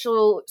become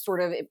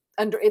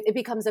it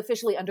becomes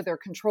officially under their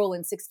control in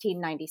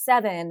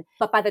 1697.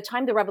 But by the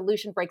time the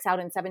revolution breaks out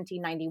in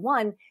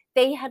 1791,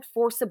 they had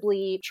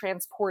forcibly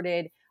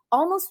transported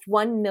almost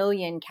 1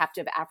 million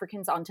captive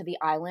Africans onto the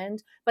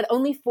island, but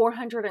only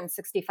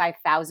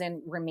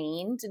 465,000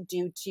 remained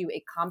due to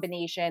a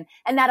combination.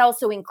 And that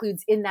also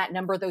includes in that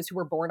number those who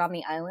were born on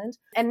the island.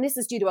 And this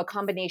is due to a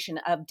combination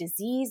of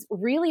disease,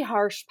 really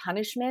harsh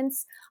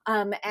punishments,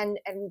 and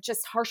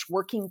just harsh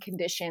working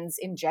conditions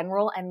in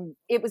general. And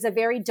it was a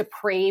very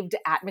depraved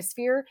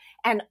atmosphere.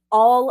 And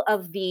all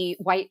of the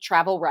white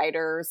travel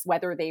writers,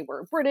 whether they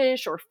were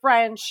British or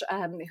French,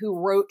 who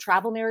wrote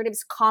travel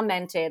narratives,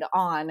 commented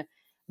on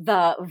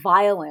the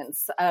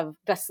violence of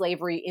the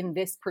slavery in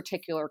this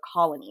particular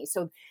colony.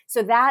 So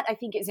that, I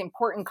think, is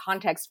important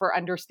context for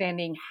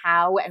understanding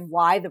how and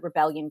why the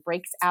rebellion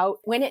breaks out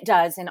when it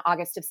does in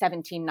August of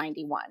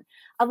 1791.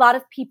 A lot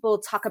of people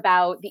talk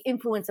about the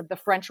influence of the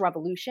French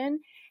Revolution,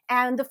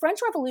 and the French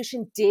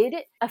Revolution did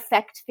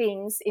affect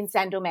things in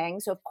Saint-Domingue.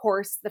 So, of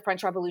course, the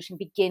French Revolution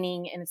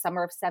beginning in the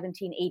summer of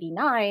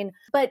 1789,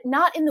 but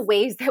not in the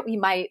ways that we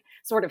might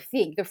sort of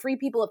think. The free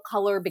people of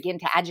color begin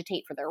to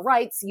agitate for their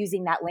rights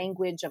using that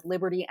language of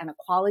liberty and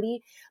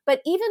equality.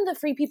 But even the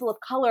free people of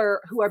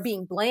color who are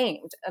being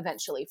blamed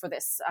eventually for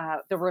this,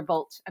 the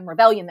revolt and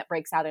rebellion that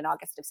breaks out in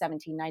August of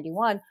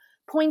 1791,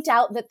 point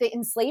out that the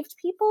enslaved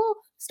people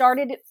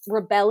started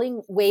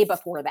rebelling way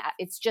before that.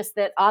 It's just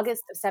that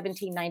August of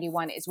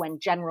 1791 is when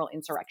general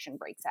insurrection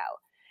breaks out.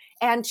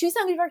 And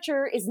Toussaint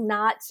Louverture is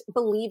not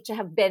believed to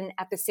have been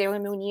at the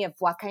ceremony of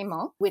Bois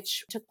Caïman,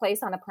 which took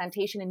place on a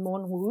plantation in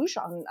Montrouge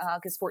on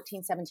August 14,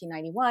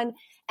 1791.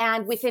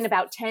 And within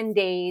about 10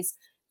 days,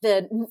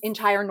 the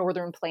entire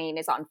northern plain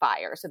is on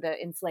fire. So the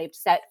enslaved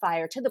set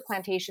fire to the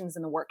plantations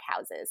and the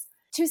workhouses.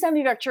 Toussaint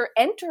Louverture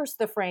enters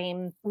the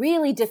frame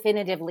really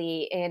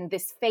definitively in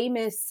this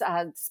famous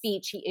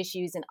speech he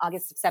issues in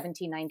August of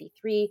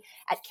 1793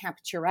 at Camp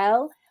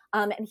Turel.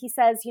 And he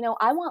says,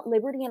 I want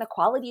liberty and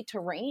equality to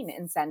reign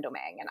in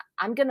Saint-Domingue, and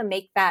I'm going to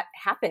make that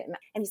happen.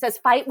 And he says,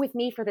 fight with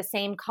me for the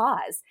same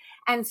cause.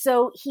 And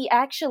so he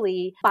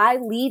actually, by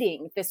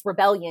leading this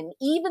rebellion,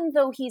 even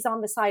though he's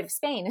on the side of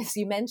Spain, as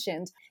you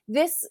mentioned,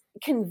 this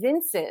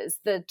convinces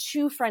the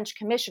two French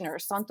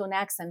commissioners,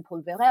 Santonax and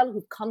Polverel,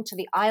 who've come to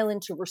the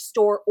island to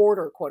restore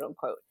order, quote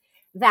unquote,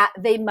 that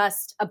they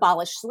must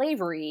abolish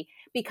slavery,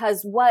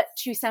 because what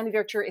Toussaint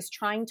Louverture is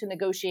trying to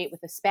negotiate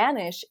with the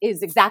Spanish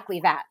is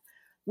exactly that.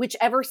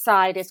 Whichever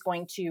side is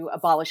going to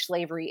abolish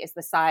slavery is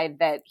the side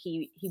that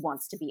he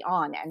wants to be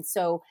on. And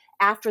so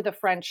after the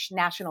French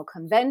National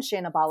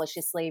Convention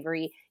abolishes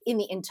slavery in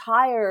the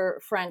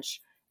entire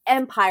French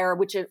Empire,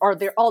 which are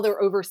all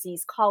their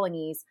overseas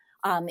colonies,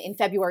 in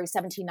February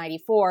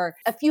 1794,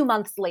 a few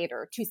months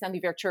later, Toussaint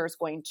Louverture is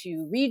going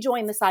to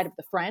rejoin the side of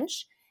the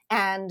French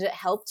and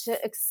help to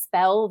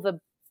expel the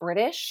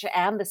British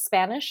and the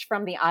Spanish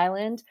from the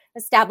island,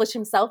 establish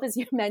himself, as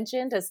you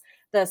mentioned, as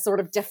the sort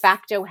of de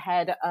facto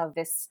head of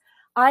this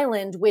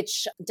island,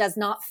 which does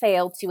not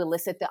fail to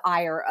elicit the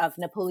ire of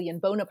Napoleon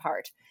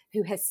Bonaparte,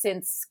 who has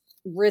since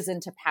risen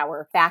to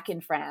power back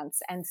in France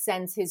and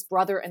sends his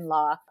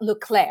brother-in-law,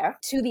 Leclerc,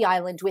 to the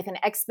island with an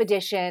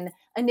expedition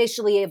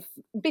initially of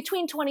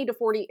between 20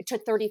 to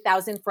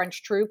 30,000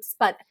 French troops,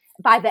 but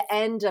by the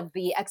end of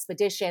the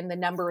expedition, the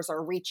numbers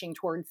are reaching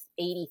towards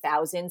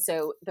 80,000.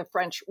 So the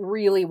French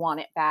really want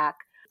it back.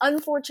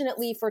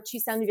 Unfortunately for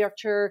Toussaint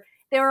Louverture,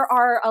 there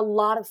are a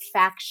lot of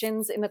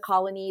factions in the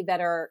colony that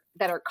are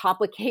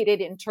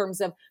complicated in terms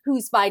of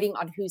who's fighting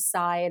on whose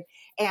side.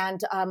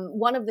 And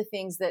one of the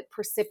things that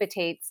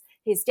precipitates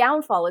his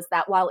downfall is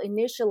that while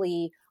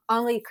initially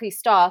Henri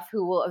Christophe,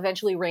 who will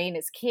eventually reign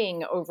as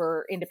king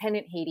over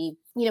independent Haiti,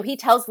 he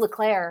tells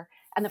Leclerc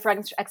and the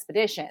French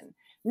expedition,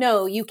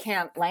 no, you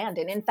can't land.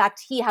 And in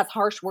fact, he has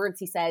harsh words.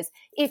 He says,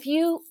 if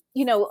you,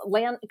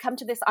 come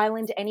to this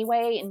island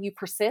anyway and you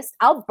persist,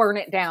 I'll burn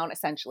it down,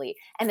 essentially.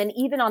 And then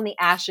even on the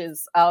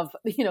ashes of,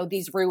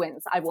 these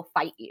ruins, I will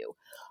fight you.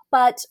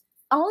 But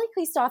Henri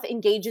Christophe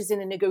engages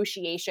in a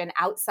negotiation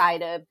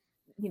outside of,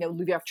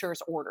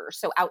 Louverture's orders.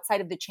 So outside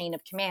of the chain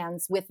of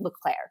commands with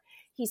Leclerc.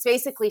 He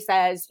basically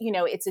says,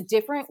 it's a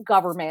different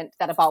government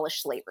that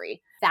abolished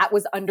slavery. That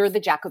was under the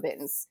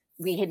Jacobins.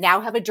 We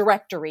now have a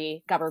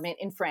directory government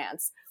in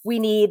France. We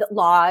need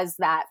laws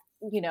that,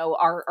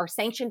 are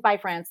sanctioned by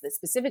France that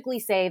specifically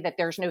say that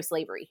there's no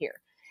slavery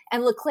here.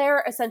 And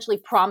Leclerc essentially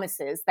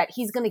promises that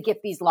he's going to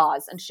get these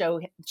laws and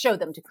show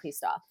them to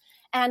Christophe.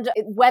 And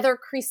whether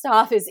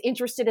Christophe is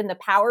interested in the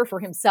power for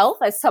himself,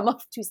 as some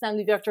of Toussaint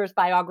Louverture's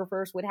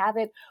biographers would have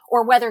it,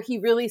 or whether he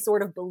really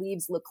sort of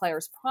believes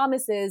Leclerc's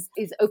promises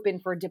is open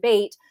for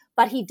debate,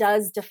 but he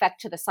does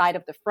defect to the side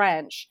of the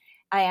French.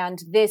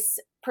 And this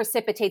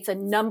precipitates a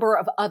number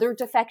of other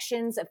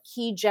defections of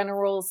key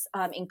generals,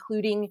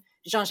 including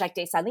Jean-Jacques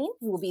Dessalines,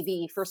 who will be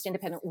the first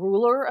independent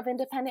ruler of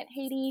independent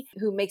Haiti,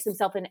 who makes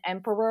himself an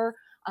emperor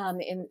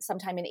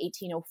sometime in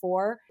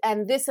 1804.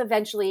 And this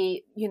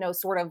eventually,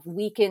 sort of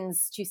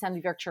weakens Toussaint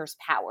Louverture's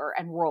power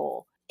and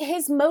role.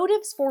 His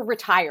motives for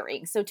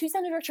retiring. So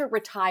Toussaint Louverture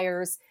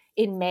retires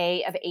in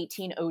May of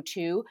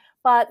 1802,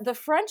 but the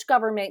French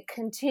government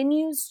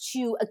continues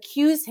to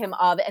accuse him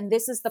of, and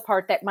this is the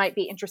part that might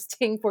be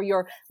interesting for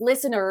your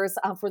listeners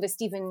for the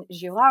Stephen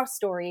Girard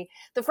story,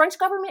 the French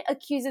government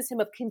accuses him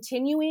of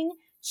continuing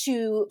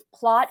to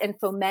plot and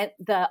foment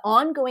the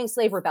ongoing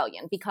slave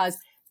rebellion because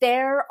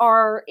there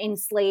are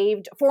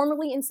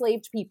formerly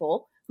enslaved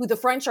people who the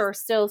French are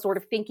still sort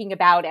of thinking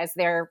about as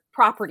their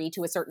property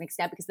to a certain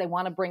extent because they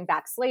want to bring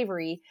back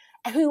slavery,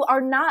 who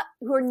are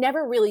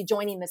never really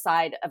joining the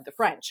side of the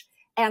French.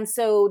 And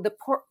so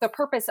the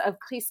purpose of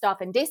Christophe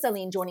and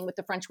Dessalines joining with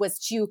the French was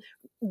to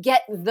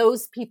get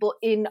those people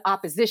in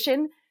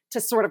opposition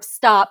to sort of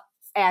stop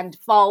and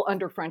fall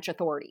under French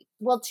authority.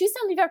 Well,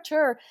 Toussaint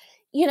Louverture,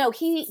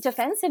 he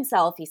defends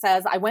himself. He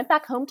says, I went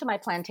back home to my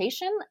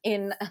plantation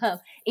in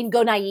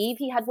Gonaïves.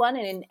 He had one,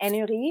 and in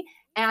Ennery,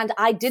 and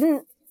I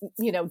didn't,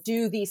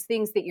 do these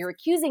things that you're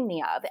accusing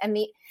me of. And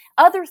the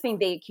other thing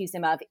they accuse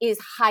him of is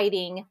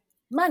hiding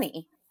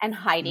money and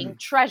hiding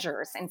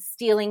treasures and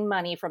stealing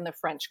money from the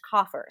French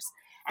coffers.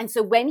 And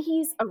so when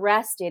he's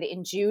arrested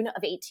in June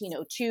of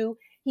 1802,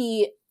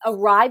 he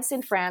arrives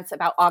in France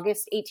about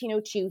August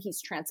 1802.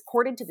 He's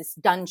transported to this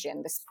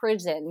dungeon, this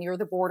prison near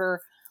the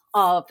border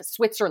of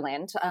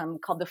Switzerland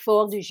called the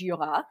Fort du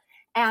Jura.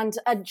 And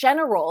a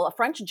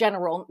French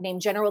general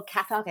named General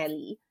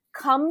Caffarelli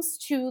comes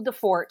to the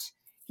fort.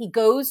 He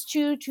goes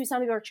to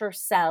Toussaint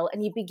Louverture's cell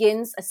and he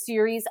begins a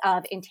series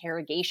of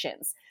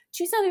interrogations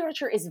Toussaint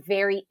Louverture is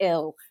very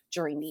ill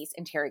during these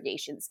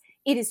interrogations.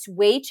 It is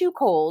way too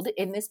cold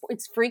in this.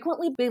 It's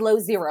frequently below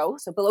zero,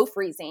 so below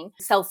freezing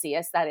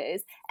Celsius, that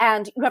is.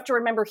 And you have to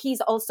remember,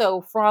 he's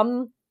also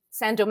from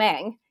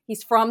Saint-Domingue.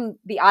 He's from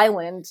the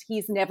island.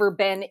 He's never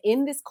been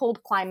in this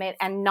cold climate,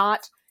 and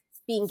not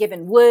being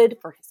given wood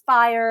for his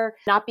fire,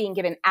 not being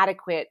given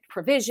adequate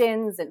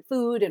provisions and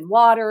food and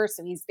water.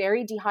 So he's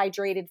very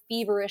dehydrated,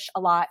 feverish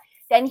a lot.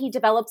 Then he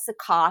develops a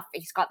cough.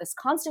 He's got this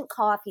constant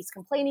cough. He's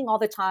complaining all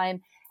the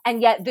time.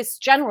 And yet this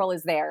general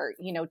is there,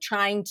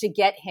 trying to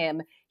get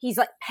him. He's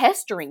like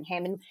pestering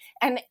him.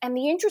 And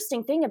the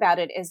interesting thing about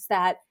it is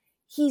that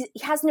he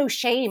has no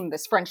shame,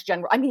 this French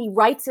general. I mean, he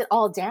writes it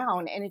all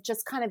down, and it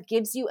just kind of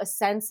gives you a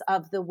sense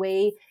of the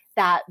way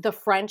that the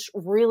French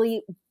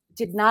really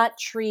did not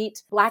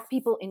treat Black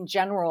people in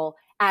general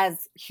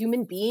as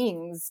human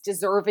beings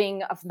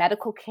deserving of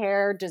medical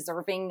care,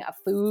 deserving of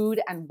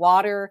food and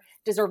water,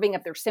 deserving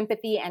of their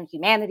sympathy and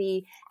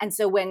humanity. And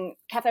so when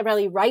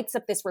Caffarelli writes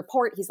up this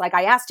report, he's like,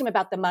 I asked him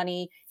about the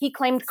money. He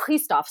claimed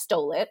Christophe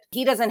stole it.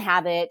 He doesn't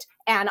have it.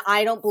 And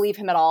I don't believe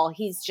him at all.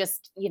 He's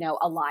just,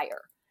 a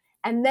liar.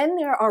 And then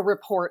there are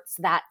reports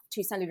that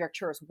Toussaint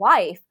Louverture's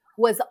wife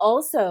was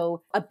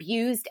also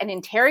abused and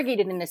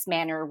interrogated in this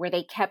manner, where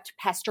they kept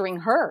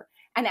pestering her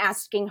and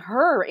asking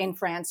her in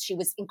France. She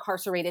was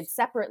incarcerated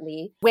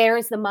separately. Where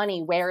is the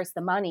money? Where is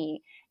the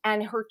money?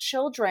 And her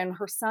children,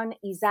 her son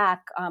Isaac,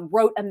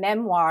 wrote a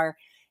memoir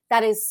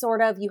that is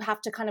sort of, you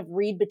have to kind of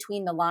read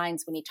between the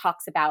lines when he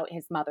talks about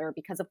his mother,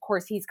 because of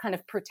course he's kind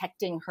of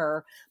protecting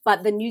her.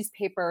 But the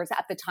newspapers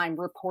at the time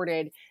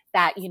reported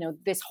that,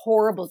 this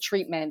horrible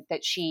treatment,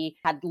 that she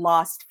had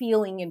lost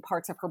feeling in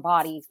parts of her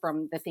body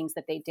from the things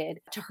that they did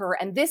to her.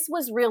 And this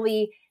was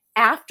really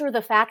after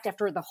the fact,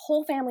 after the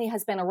whole family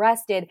has been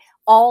arrested,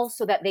 all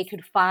so that they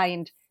could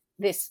find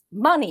this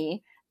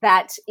money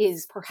that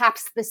is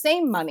perhaps the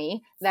same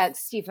money that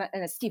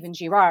Stephen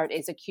Girard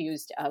is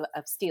accused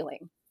of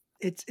stealing.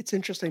 It's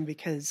interesting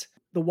because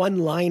the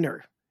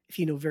one-liner, if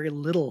you know very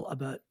little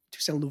about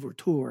Toussaint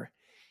Louverture,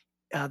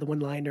 the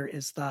one-liner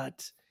is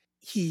that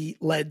he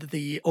led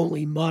the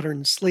only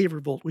modern slave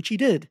revolt, which he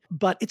did.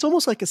 But it's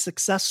almost like a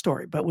success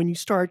story. But when you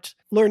start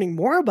learning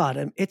more about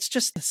him, it's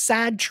just a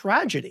sad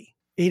tragedy.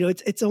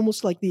 It's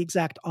almost like the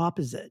exact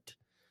opposite.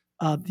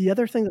 The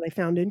other thing that I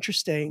found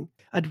interesting,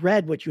 I'd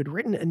read what you had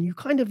written, and you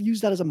kind of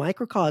used that as a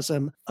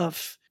microcosm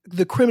of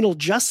the criminal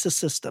justice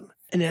system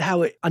and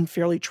how it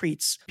unfairly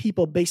treats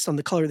people based on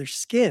the color of their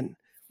skin,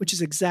 which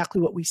is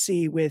exactly what we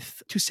see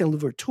with Toussaint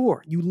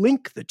Louverture. You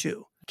link the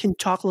two. Can you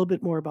talk a little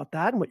bit more about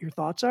that and what your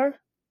thoughts are?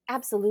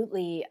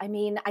 Absolutely. I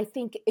mean, I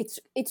think it's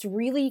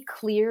really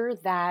clear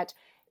that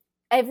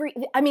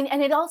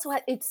and it also,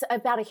 it's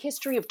about a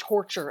history of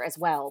torture as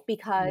well,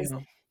 because,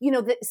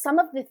 some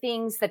of the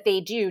things that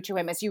they do to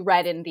him, as you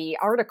read in the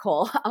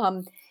article,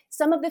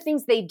 some of the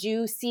things they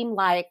do seem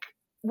like,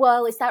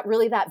 well, is that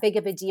really that big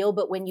of a deal?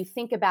 But when you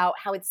think about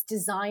how it's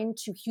designed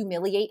to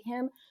humiliate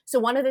him. So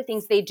one of the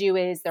things they do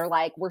is they're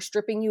like, we're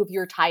stripping you of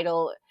your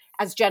title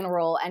as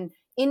general. And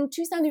in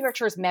Toussaint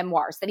Louverture's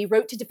memoirs that he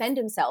wrote to defend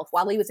himself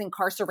while he was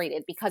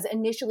incarcerated, because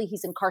initially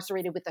he's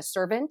incarcerated with a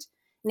servant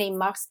named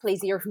Marx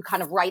Plaisir, who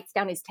kind of writes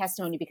down his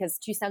testimony, because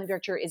Toussaint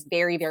Louverture is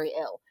very, very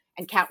ill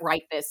and can't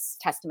write this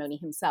testimony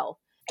himself.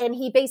 And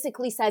he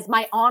basically says,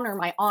 my honor,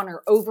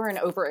 over and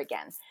over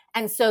again.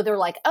 And so they're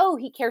like, oh,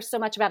 he cares so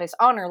much about his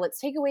honor. Let's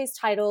take away his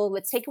title.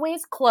 Let's take away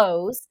his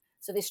clothes.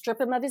 So they strip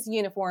him of his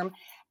uniform.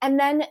 And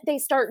then they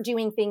start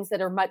doing things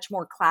that are much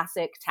more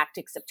classic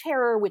tactics of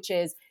terror, which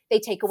is they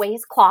take away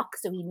his clock,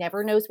 so he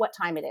never knows what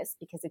time it is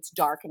because it's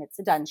dark and it's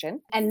a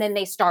dungeon. And then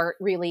they start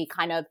really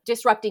kind of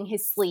disrupting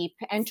his sleep,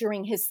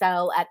 entering his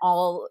cell at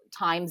all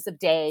times of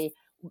day,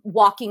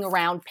 walking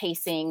around,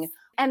 pacing.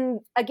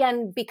 And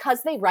again,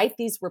 because they write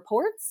these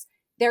reports,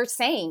 they're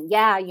saying,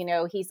 yeah,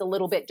 he's a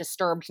little bit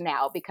disturbed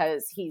now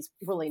because he's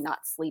really not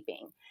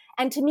sleeping.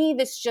 And to me,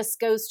 this just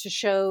goes to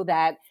show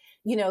that,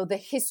 the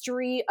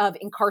history of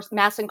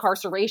mass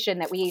incarceration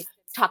that we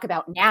talk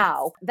about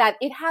now, that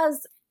it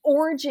has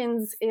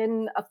origins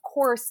in, of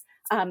course,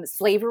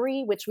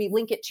 slavery, which we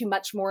link it to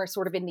much more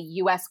sort of in the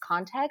US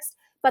context.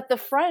 But the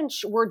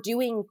French were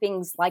doing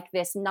things like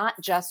this, not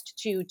just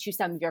to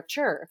Toussaint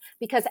Louverture,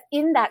 because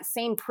in that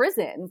same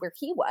prison where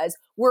he was,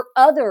 were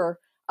other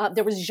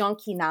there was Jean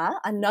Quinat,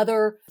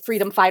 another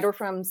freedom fighter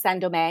from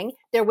Saint-Domingue.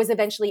 There was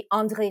eventually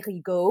André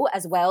Rigaud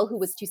as well, who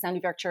was Toussaint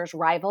Louverture's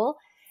rival.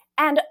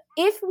 And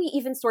if we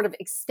even sort of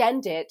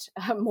extend it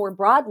more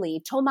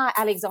broadly, Thomas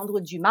Alexandre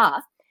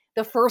Dumas,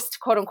 the first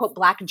quote-unquote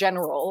Black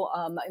general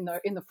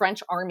in the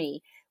French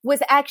army,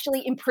 was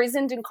actually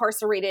imprisoned,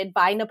 incarcerated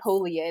by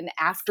Napoleon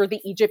after the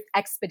Egypt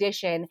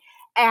expedition.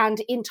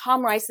 And in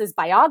Tom Rice's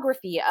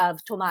biography of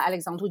Thomas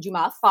Alexandre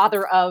Dumas,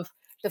 father of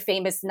the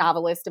famous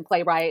novelist and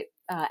playwright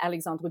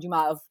Alexandre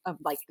Dumas of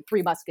like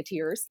Three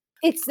Musketeers,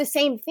 it's the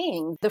same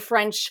thing. The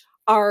French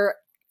are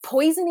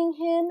poisoning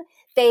him.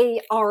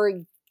 They are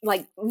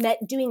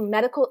doing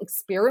medical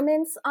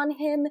experiments on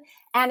him.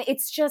 And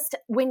it's just,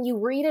 when you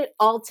read it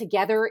all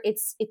together,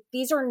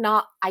 these are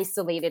not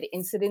isolated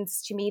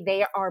incidents to me.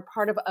 They are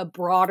part of a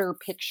broader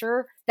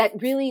picture that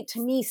really, to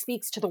me,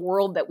 speaks to the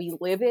world that we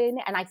live in.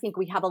 And I think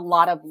we have a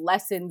lot of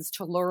lessons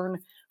to learn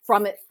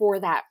from it for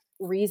that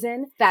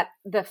reason, that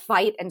the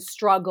fight and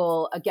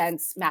struggle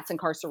against mass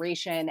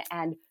incarceration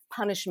and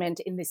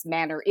punishment in this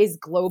manner is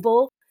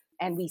global.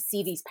 And we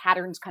see these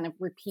patterns kind of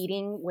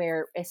repeating,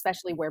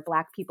 especially where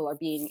Black people are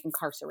being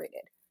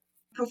incarcerated.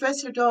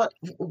 Professor Dalt,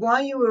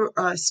 while you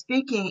were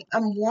speaking,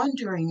 I'm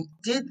wondering,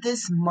 did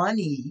this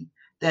money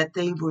that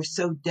they were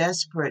so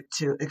desperate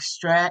to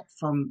extract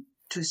from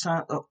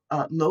Toussaint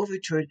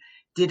Louverture,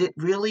 did it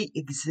really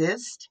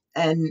exist?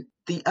 And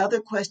the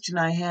other question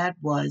I had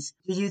was,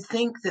 do you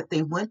think that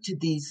they went to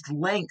these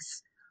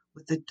lengths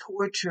with the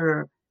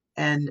torture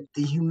and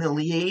the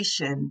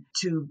humiliation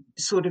to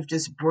sort of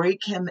just break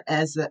him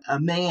as a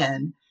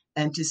man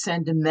and to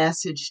send a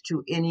message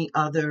to any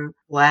other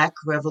Black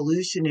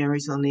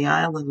revolutionaries on the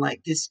island,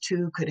 like this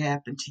too could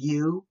happen to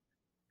you?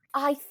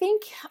 I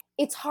think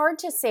it's hard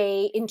to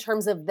say in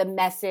terms of the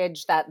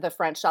message that the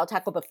French, I'll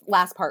tackle the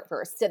last part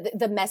first,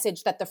 the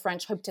message that the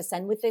French hope to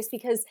send with this,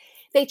 because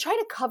they try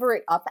to cover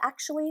it up,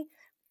 actually.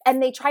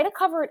 And they try to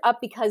cover it up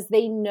because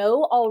they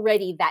know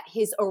already that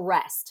his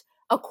arrest,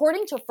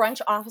 according to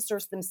French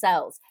officers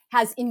themselves,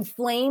 has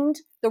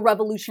inflamed the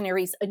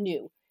revolutionaries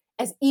anew.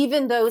 As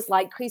even those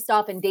like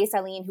Christophe and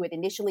Dessalines, who had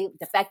initially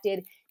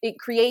defected, it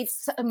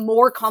creates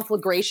more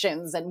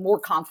conflagrations and more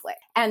conflict.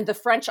 And the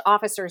French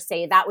officers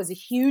say that was a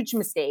huge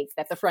mistake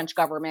that the French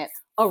government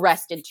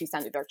arrested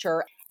Toussaint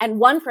Louverture. And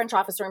one French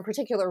officer in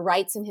particular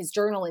writes in his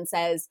journal and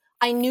says,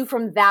 I knew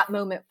from that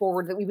moment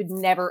forward that we would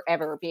never,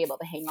 ever be able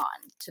to hang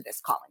on to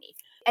this colony.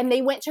 And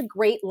they went to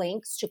great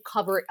lengths to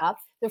cover it up.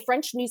 The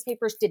French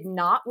newspapers did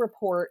not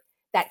report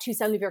that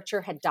Toussaint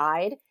Louverture had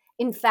died.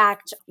 In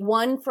fact,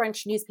 one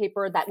French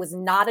newspaper that was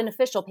not an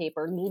official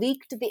paper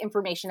leaked the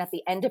information at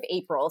the end of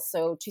April.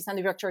 So Toussaint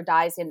Louverture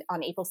dies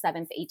on April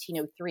 7th,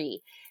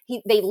 1803.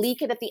 They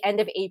leak it at the end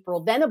of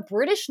April. Then a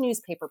British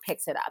newspaper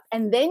picks it up.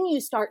 And then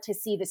you start to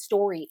see the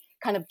story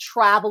kind of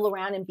travel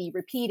around and be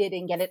repeated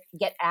and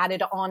get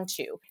added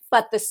onto.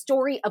 But the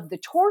story of the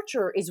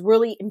torture is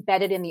really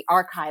embedded in the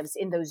archives,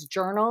 in those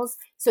journals.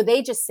 So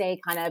they just say,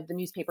 kind of, the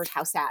newspapers,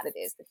 how sad it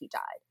is that he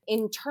died.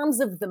 In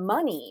terms of the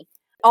money,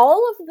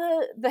 all of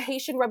the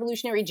Haitian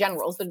revolutionary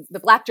generals, the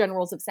Black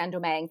generals of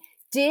Saint-Domingue,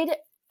 did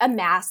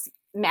amass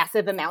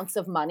massive amounts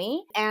of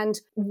money. And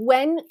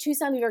when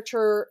Toussaint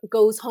Louverture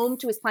goes home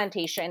to his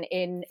plantation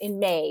in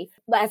May,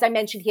 as I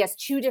mentioned, he has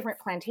two different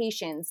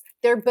plantations.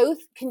 They're both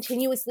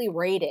continuously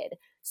raided.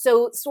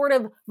 So sort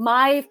of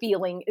my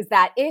feeling is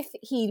that if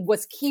he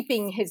was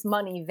keeping his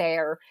money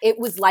there, it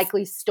was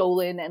likely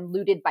stolen and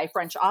looted by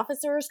French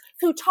officers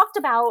who talked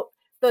about,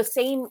 the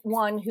same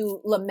one who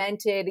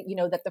lamented,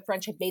 that the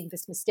French had made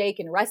this mistake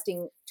in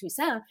arresting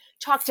Toussaint,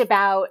 talked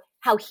about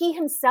how he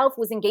himself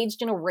was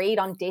engaged in a raid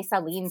on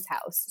Dessalines'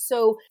 house.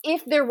 So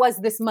if there was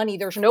this money,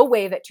 there's no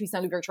way that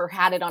Toussaint Louverture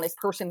had it on his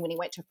person when he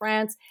went to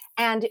France.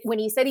 And when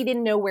he said he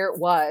didn't know where it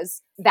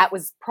was, that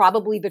was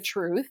probably the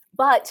truth.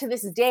 But to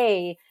this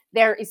day,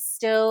 there is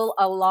still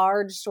a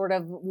large sort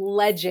of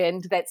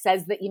legend that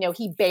says that,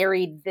 he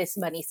buried this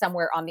money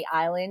somewhere on the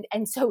island.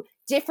 And so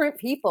different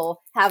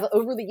people have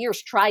over the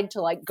years tried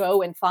to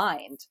go and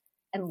find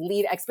and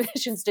lead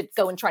expeditions to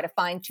go and try to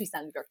find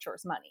Toussaint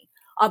Louverture's money.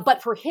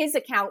 But for his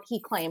account, he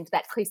claimed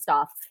that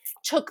Christophe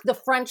took the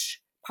French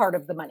part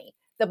of the money,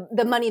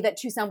 the money that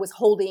Toussaint was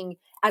holding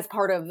as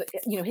part of,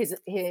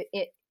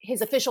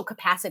 his official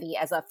capacity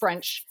as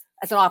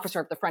an officer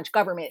of the French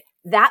government.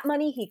 That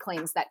money, he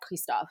claims that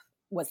Christophe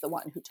was the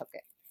one who took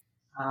it.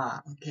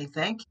 Okay,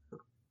 thank you.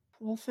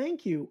 Well,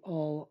 thank you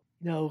all.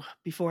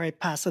 Before I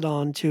pass it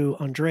on to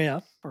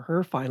Andrea for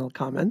her final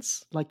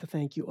comments, I'd like to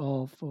thank you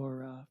all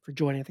for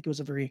joining. I think it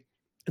was a very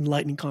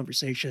enlightening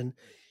conversation.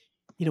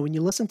 When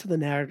you listen to the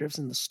narratives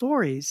and the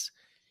stories,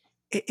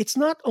 it's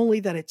not only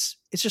that it's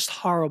just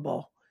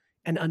horrible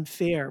and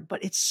unfair,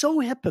 but it's so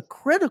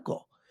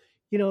hypocritical.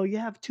 You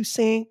have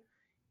Toussaint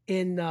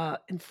in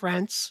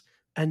France,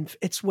 and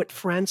it's what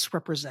France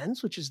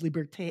represents, which is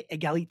liberté,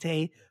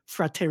 égalité,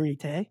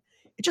 fraternité.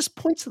 It just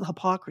points to the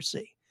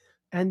hypocrisy.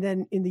 And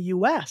then in the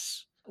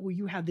U.S., where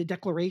you have the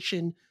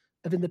Declaration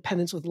of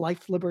Independence with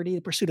life, liberty,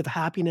 the pursuit of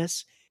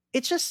happiness,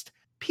 it's just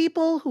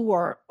people who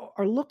are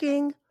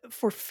looking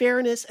for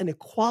fairness and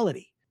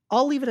equality.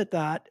 I'll leave it at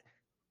that.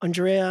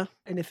 Andrea,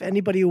 and if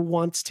anybody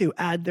wants to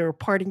add their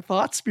parting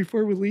thoughts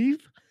before we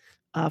leave,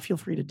 feel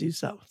free to do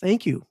so.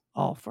 Thank you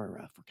all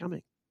for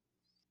coming.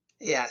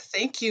 Yeah,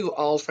 thank you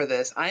all for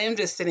this. I am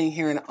just sitting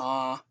here in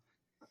awe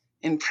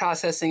and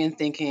processing and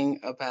thinking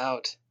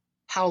about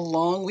how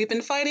long we've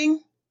been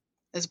fighting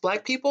as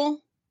Black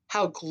people,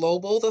 how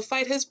global the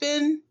fight has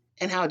been,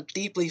 and how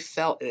deeply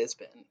felt it has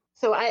been.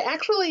 So I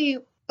actually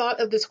thought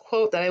of this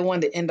quote that I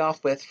wanted to end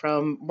off with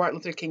from Martin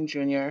Luther King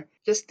Jr.,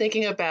 just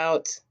thinking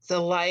about the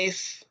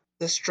life,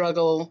 the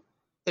struggle,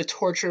 the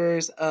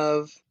tortures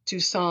of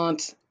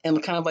Toussaint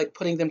and kind of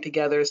putting them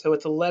together. So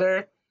it's a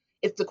letter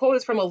The quote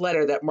is from a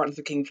letter that Martin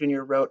Luther King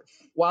Jr. wrote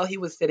while he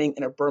was sitting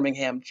in a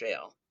Birmingham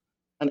jail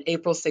on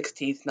April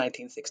 16th,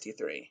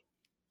 1963.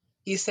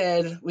 He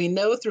said, "We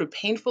know through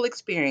painful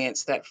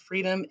experience that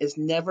freedom is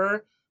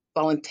never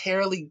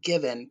voluntarily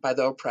given by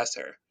the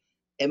oppressor.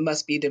 It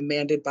must be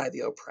demanded by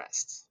the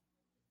oppressed."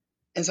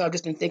 And so I've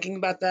just been thinking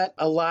about that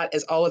a lot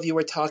as all of you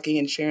were talking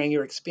and sharing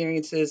your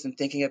experiences and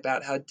thinking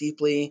about how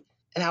deeply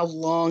and how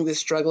long this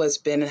struggle has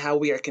been and how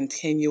we are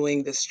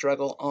continuing this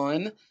struggle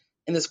on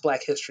in this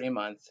Black History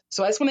Month.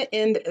 So I just want to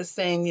end as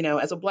saying,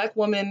 as a Black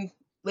woman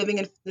living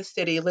in the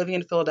city, living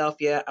in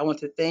Philadelphia, I want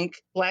to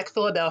thank Black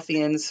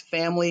Philadelphians,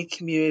 family,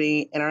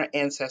 community, and our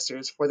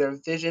ancestors for their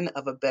vision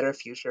of a better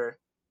future.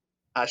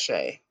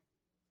 Ashe.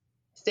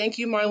 Thank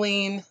you,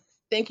 Marlene.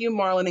 Thank you,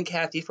 Marlon and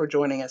Kathy, for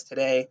joining us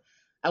today.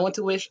 I want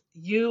to wish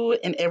you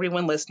and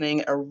everyone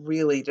listening a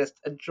really just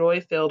a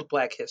joy-filled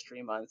Black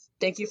History Month.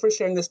 Thank you for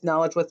sharing this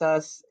knowledge with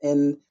us,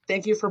 and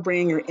thank you for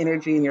bringing your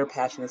energy and your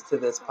passions to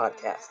this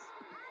podcast.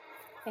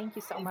 Thank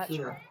you so much.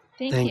 you.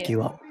 Thank you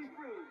you all.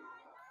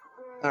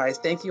 All right,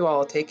 thank you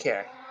all. Take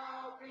care.